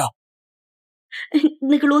的呀。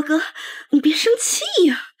那个罗哥，你别生气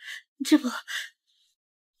呀，这不，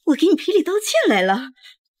我给你赔礼道歉来了。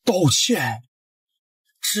道歉？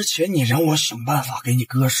之前你让我想办法给你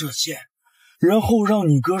哥设限，然后让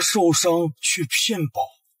你哥受伤去骗保，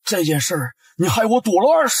这件事儿你害我躲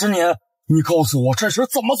了20年，你告诉我这事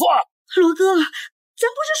怎么算？罗哥，咱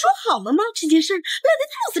不是说好了吗？这件事烂在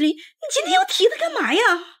肚子里，你今天又提它干嘛呀？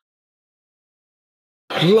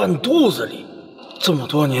烂肚子里？这么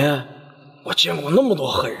多年，我见过那么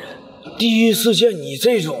多狠人，第一次见你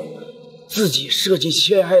这种自己设计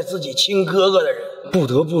陷害自己亲哥哥的人。不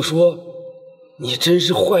得不说，你真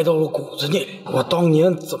是坏到了骨子里。我当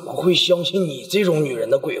年怎么会相信你这种女人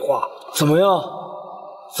的鬼话？怎么样，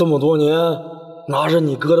这么多年拿着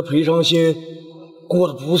你哥的赔偿金过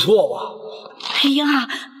得不错吧？哎呀，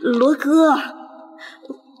罗哥，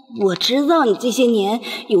我知道你这些年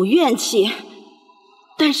有怨气，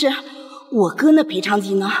但是我哥那赔偿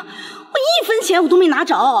金呢，我1分钱我都没拿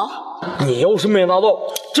着。你要是没拿到，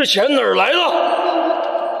这钱哪儿来的？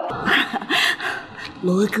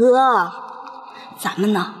罗哥，咱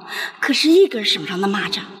们呢可是一根绳上的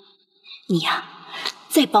蚂蚱，你呀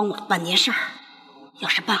再帮我办件事儿，要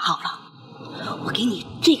是办好了，我给你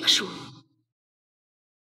这个数。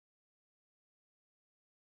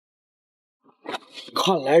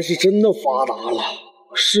看来是真的发达了，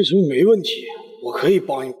事情没问题，我可以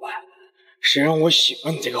帮你办。谁让我喜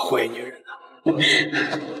欢你这个坏女人呢？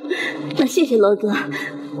那谢谢罗哥，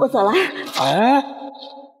我走了。哎，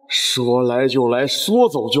说来就来，说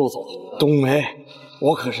走就走。冬梅，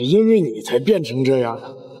我可是因为你才变成这样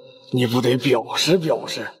的，你不得表示表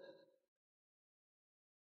示？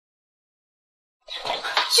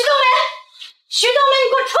徐冬梅，徐冬梅，你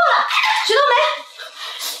给我出来！徐冬梅，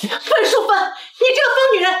温淑芬，你这个疯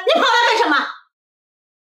女人，你跑来干什么？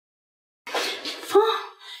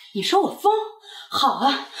你说我疯？好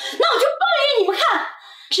啊，那我就崩给你们看！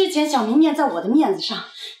之前小明念在我的面子上，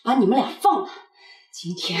把你们俩放了。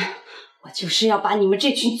今天我就是要把你们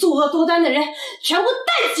这群作恶多端的人全部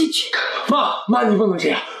带进去。妈，你不能这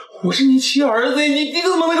样，我是你亲儿子，你怎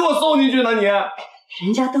么能给我送进去呢？你，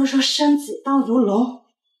人家都说生子当如龙，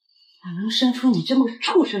哪能生出你这么个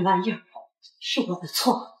畜生玩意儿？是我的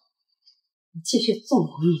错。你继续纵容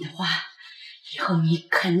你的话，以后你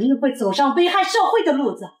肯定会走上危害社会的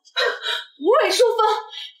路子。魏淑芬，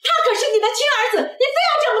他可是你的亲儿子，你非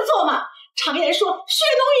要这么做吗？常言说血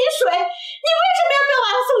浓于水，你为什么要把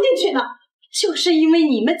他送进去呢？就是因为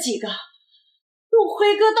你们几个，陆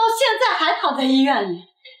辉哥到现在还躺在医院里，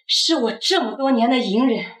是我这么多年的隐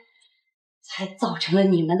忍，才造成了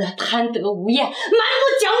你们的贪得无厌、蛮不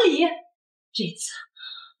讲理。这次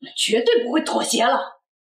我绝对不会妥协了，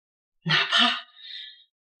哪怕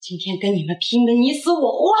今天跟你们拼个你死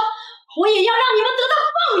我活，我也要让你们得到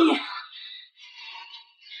报应。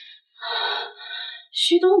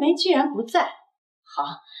徐冬梅既然不在，好，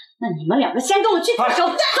那你们两个先跟我去自首。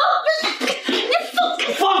走，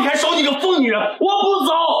你放开手，你个疯女人！我不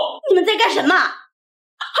走！你们在干什么？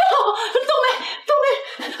冬梅，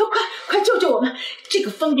快救救我们！这个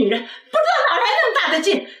疯女人不知道哪来那么大的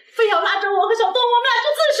劲，非要拉着我和小东，我们俩去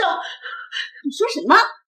自首。你说什么？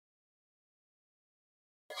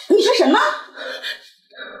你说什么？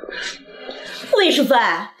魏淑芬，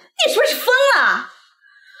你是不是疯了？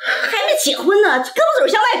还没结婚呢，就胳膊肘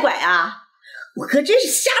向外拐啊！我哥真是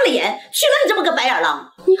瞎了眼，娶了你这么个白眼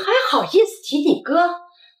狼。你还好意思提你哥？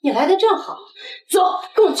你来的正好，走，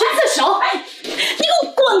跟我去自首！你给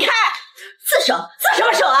我滚开！自首什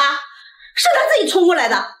么手啊？是他自己冲过来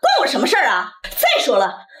的，关我什么事儿啊？再说了，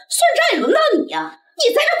算账也轮不到你呀，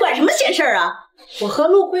你在这管什么闲事儿啊？我和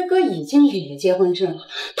陆辉哥已经领了结婚证了，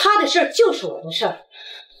他的事儿就是我的事儿。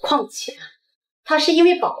况且他是因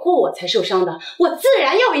为保护我才受伤的，我自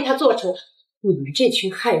然要为他做主。你们这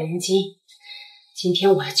群害人精，今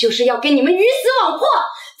天我就是要跟你们鱼死网破！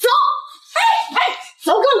走，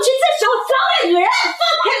走，跟我去自首！脏的女人，放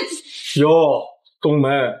开！哟，冬梅，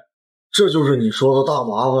这就是你说的大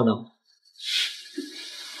麻烦呢。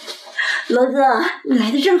罗哥，你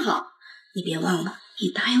来的正好，你别忘了你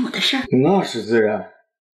答应我的事儿。那是自然。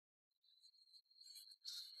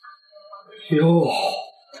哟，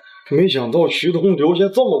没想到徐东留下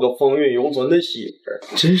这么个风韵犹存的媳妇儿，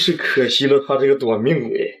真是可惜了他这个短命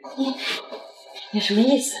鬼。你什么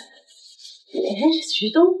意思？你认识徐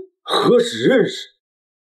东？何止认识，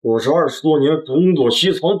我这20多年东躲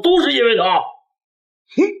西藏都是因为他。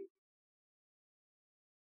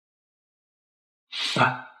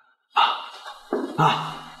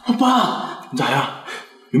爸，你咋样？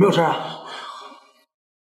有没有事啊？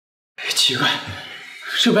奇怪，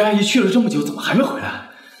这位阿姨去了这么久，怎么还没回来？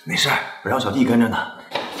没事，我让小弟跟着呢。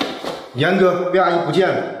严哥被阿姨不见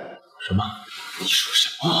了。什么？你说什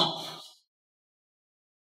么？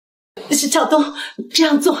小东，这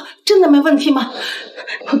样做真的没问题吗？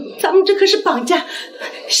咱们这可是绑架，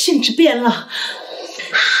性质变了。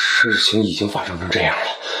事情已经发生成这样了，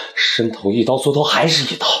伸头一刀，缩头还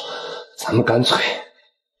是一刀，咱们干脆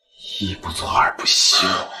一不做二不休。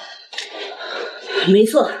没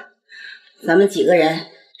错，咱们几个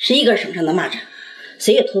人是一根绳上的蚂蚱，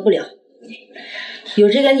谁也脱不了。有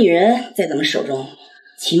这个女人在咱们手中，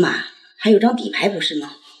起码还有张底牌，不是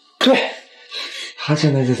吗？对，她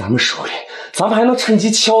现在在咱们手里，咱们还能趁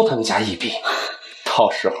机敲他们家一笔，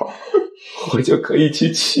到时候我就可以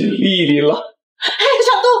去娶丽丽了。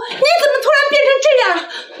小东，你怎么突然变成这样了？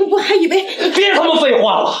我还以为……别他妈废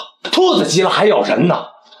话了，兔子急了还咬人呢。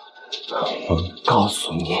我告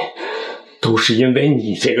诉你，都是因为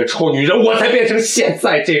你这个臭女人，我才变成现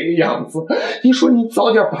在这个样子。你说你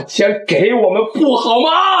早点把钱给我们不好吗？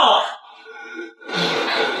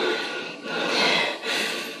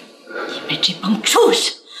你们这帮畜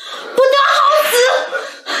生，不得好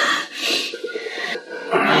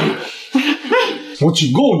死！我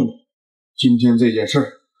警告你，今天这件事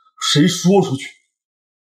儿谁说出去，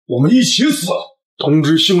我们一起死！通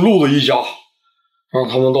知姓陆的一家，让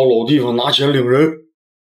他们到老地方拿钱领人。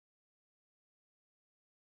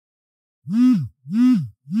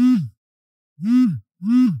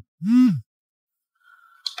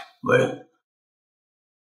喂，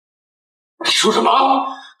你说什么？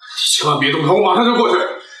你千万别动他，我马上就过去，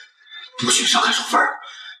不许伤害淑芬。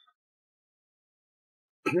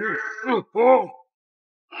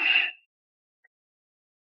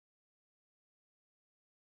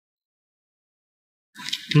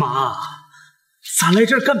妈，咱来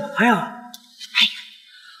这儿干嘛呀？哎呀，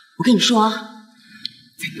我跟你说，咱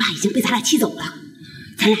爸已经被咱俩气走了，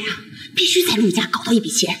咱俩呀必须在陆家搞到一笔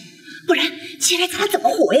钱，不然接下来咱俩怎么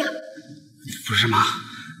活呀？不是妈，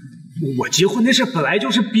我结婚那事本来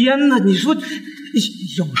就是编的，你说，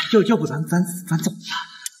要不咱走吧？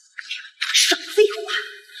少废话！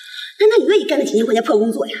难道你愿意干那几年回家破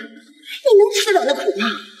工作呀？你能吃得了那苦吗？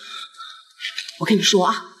我跟你说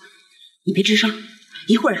啊，你别吱声，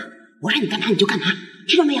一会儿啊，我让你干嘛你就干嘛，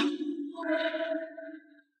听到没有？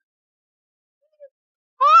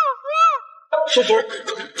小芬，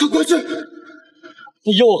快过去！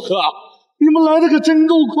哟呵，你们来的可真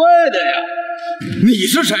够快的呀！你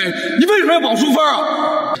是谁？你为什么要绑淑芬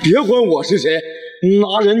啊？别管我是谁，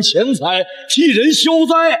拿人钱财替人消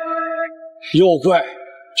灾，要怪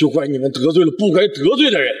就怪你们得罪了不该得罪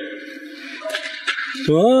的人。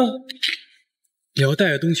你要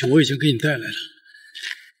带的东西我已经给你带来了，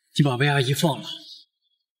你把魏阿姨放了，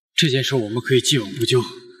这件事我们可以既往不咎。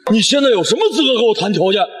你现在有什么资格跟我谈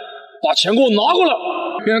条件？把钱给我拿过来！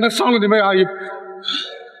别让他伤了你魏阿姨。不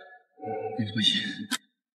行。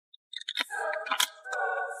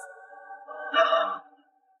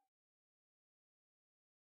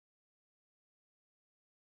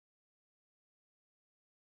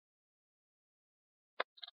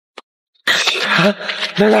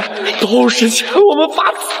奶奶，都是钱，我们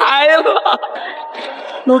发财了。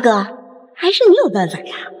罗哥，还是你有办法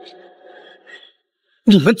呀？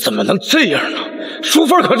你们怎么能这样呢？淑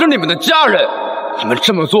芬可是你们的家人，你们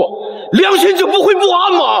这么做，良心就不会不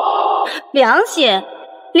安吗？良心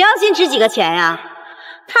值几个钱呀？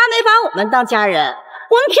他没把我们当家人，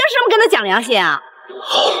我们凭什么跟他讲良心啊？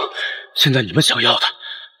好，现在你们想要的，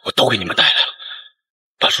我都给你们带来了，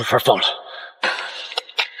把淑芬放了。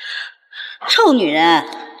臭女人，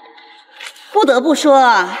不得不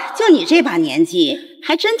说，就你这把年纪，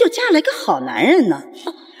还真就嫁了一个好男人呢。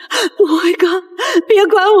陆辉哥，别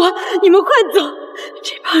管我，你们快走！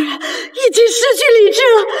这帮人已经失去理智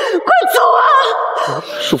了，快走啊！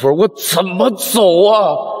淑芬，我怎么走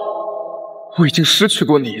啊？我已经失去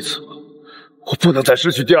过你一次了，我不能再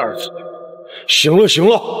失去第二次。行了，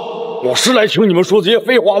我是来听你们说这些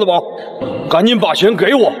废话的吗？赶紧把钱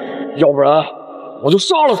给我，要不然我就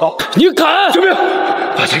杀了他！你敢？救命！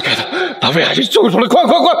把钱给他，把魏阿姨救出来！快！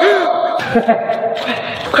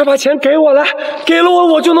快把钱给我来，给了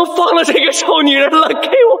我就能放了这个臭女人了，给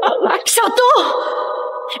我来！小东，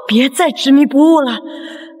别再执迷不悟了，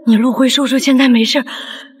你陆辉叔叔现在没事，你回头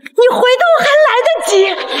还来得及。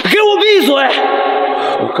给我闭嘴！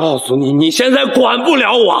我告诉你，你现在管不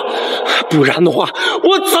了我，不然的话，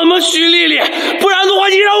我怎么许丽丽？不然的话，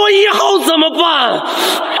你让我以后怎么办？我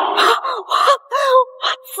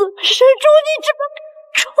怎么生出你这么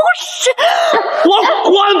畜生？我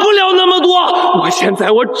管不了那么多，我现在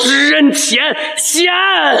只认钱。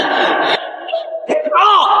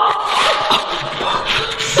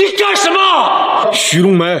你干什么？徐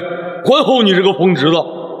冬梅，管好你这个疯侄子，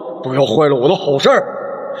不要坏了我的好事儿。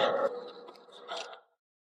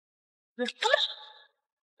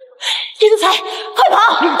叶子才，快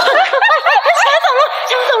跑！钱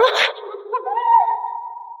走了！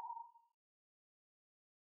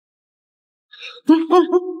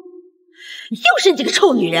又是你这个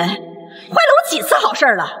臭女人，坏了我几次好事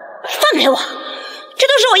了！放开我，这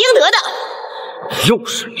都是我应得的。又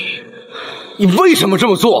是你为什么这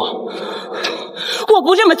么做？我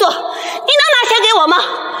不这么做，你能拿钱给我吗？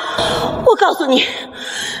我告诉你，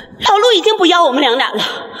老陆已经不要我们娘俩了。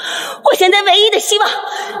我现在唯一的希望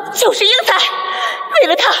就是英才，为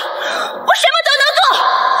了他，我什么都能做。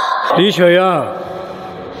李雪英，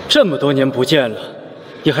这么多年不见了，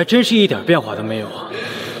你还真是一点变化都没有啊，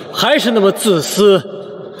还是那么自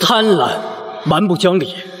私、贪婪、蛮不讲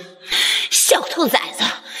理。小兔崽子，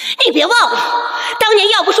你别忘了，当年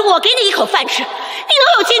要不是我给你一口饭吃，你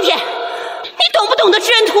能有今天？你懂不懂得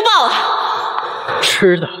知恩图报啊？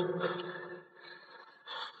吃的，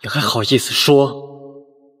你还好意思说？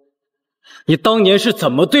你当年是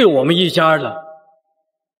怎么对我们一家的？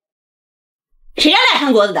谁让赖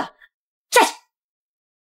饭锅子的？下去！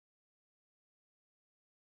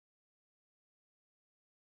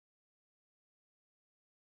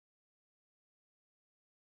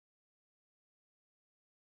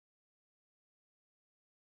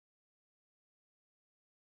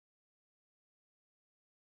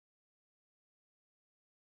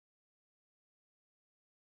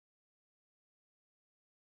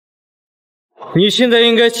你现在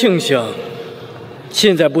应该庆幸，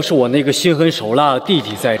现在不是我那个心狠手辣的弟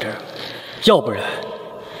弟在这儿，要不然，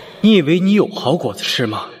你以为你有好果子吃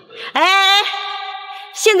吗？哎，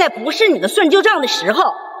现在不是你的算旧账的时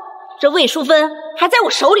候，这魏淑芬还在我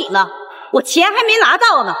手里呢，我钱还没拿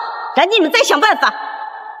到呢，赶紧你们再想办法。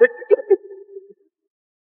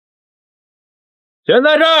钱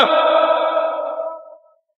在这儿。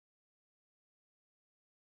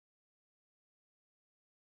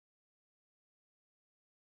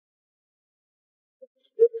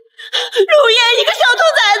陆爷，你个小兔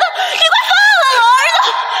崽子，你快放了我儿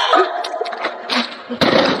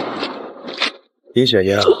子！李雪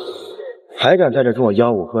英，还敢在这跟我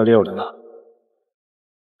吆五喝六的呢？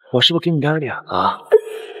我是不是给你点脸啊？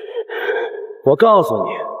我告诉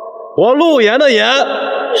你，我陆岩的岩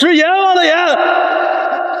是阎王的阎，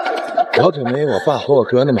我可没我爸和我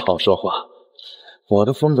哥那么好说话。我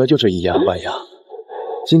的风格就是以牙还牙。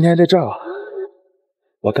今天这账，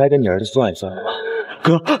我该跟你儿子算一算了吧？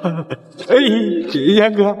哥，哎，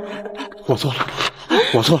严哥，我错了，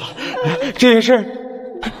我错了，这件事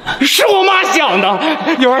是我妈想的，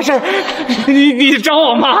有完事你找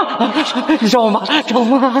我妈，你找我妈，找我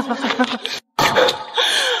妈。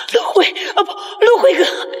陆辉哥，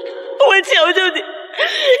我求求你，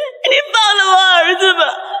你放了我儿子吧，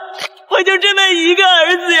我就这么一个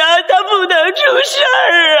儿子呀，他不能出事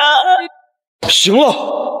儿啊！行了，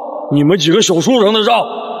你们几个小畜生的账，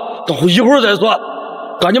等一会儿再算，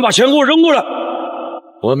赶紧把钱给我扔过来。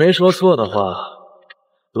我没说错的话，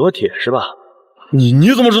罗铁是吧？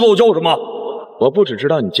你怎么知道我叫什么？我不只知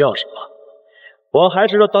道你叫什么，我还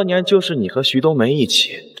知道当年就是你和徐冬梅一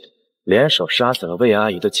起联手杀死了魏阿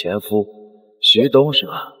姨的前夫徐东，是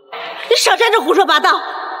吧？你少在这胡说八道！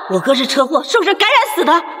我哥是车祸受伤感染死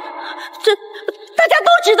的，这大家都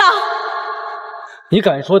知道。你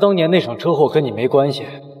敢说当年那场车祸跟你没关系？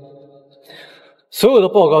所有的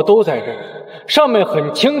报告都在这儿，上面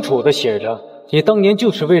很清楚的写着，你当年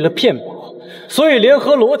就是为了骗保，所以联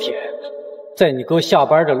合罗铁，在你哥下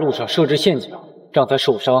班的路上设置陷阱，让他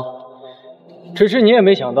受伤。只是你也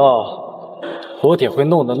没想到，罗铁会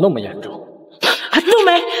弄得那么严重。冬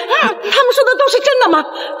梅，他们说的都是真的吗？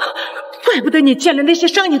怪不得你见了那些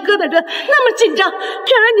伤你哥的人那么紧张，原来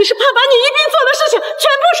你是怕把你一并做的事情全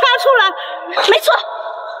部查出来。没错，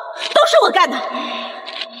都是我干的。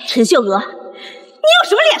陈秀娥，你有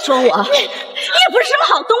什么脸说我？你也不是什么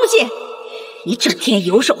好东西，你整天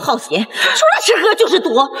游手好闲，除了吃喝就是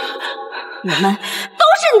赌，我们都是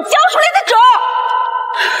你教出来的种。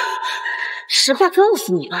实话告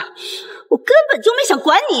诉你吧，我根本就没想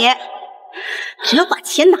管你，只要把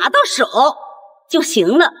钱拿到手就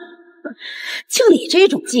行了。就你这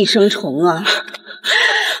种寄生虫啊，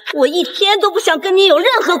我一天都不想跟你有任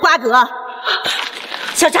何瓜葛。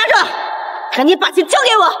小查查，赶紧把钱交给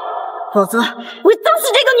我，否则我会整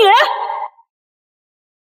死这个女人。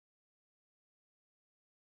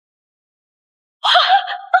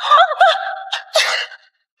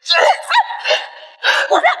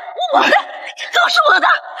我的，都是我的。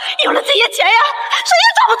有了这些钱呀，谁也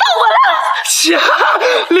找不到我了。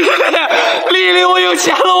丽，我有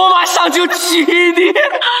钱了，我马上就娶你。这是我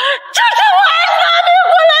儿子拿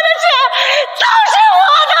回来的钱，都是我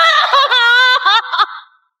的。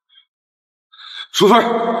淑芬，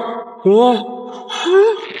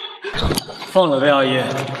放了魏阿姨，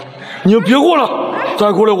你们别过来，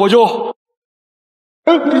再过来我就……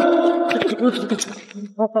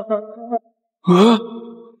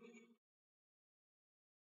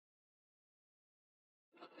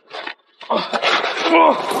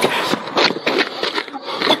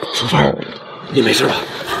淑芬，你没事吧？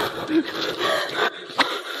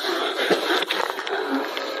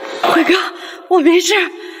辉哥，我没事。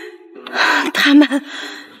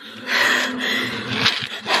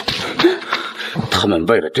他们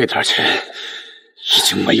为了这点钱，已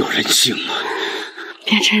经没有人性了。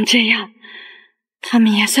变成这样，他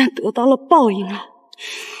们也算得到了报应了。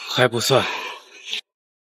还不算。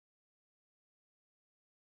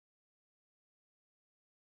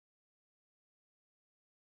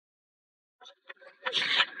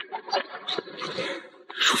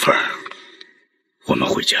淑芬，我们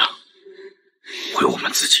回家，回我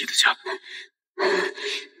们自己的家。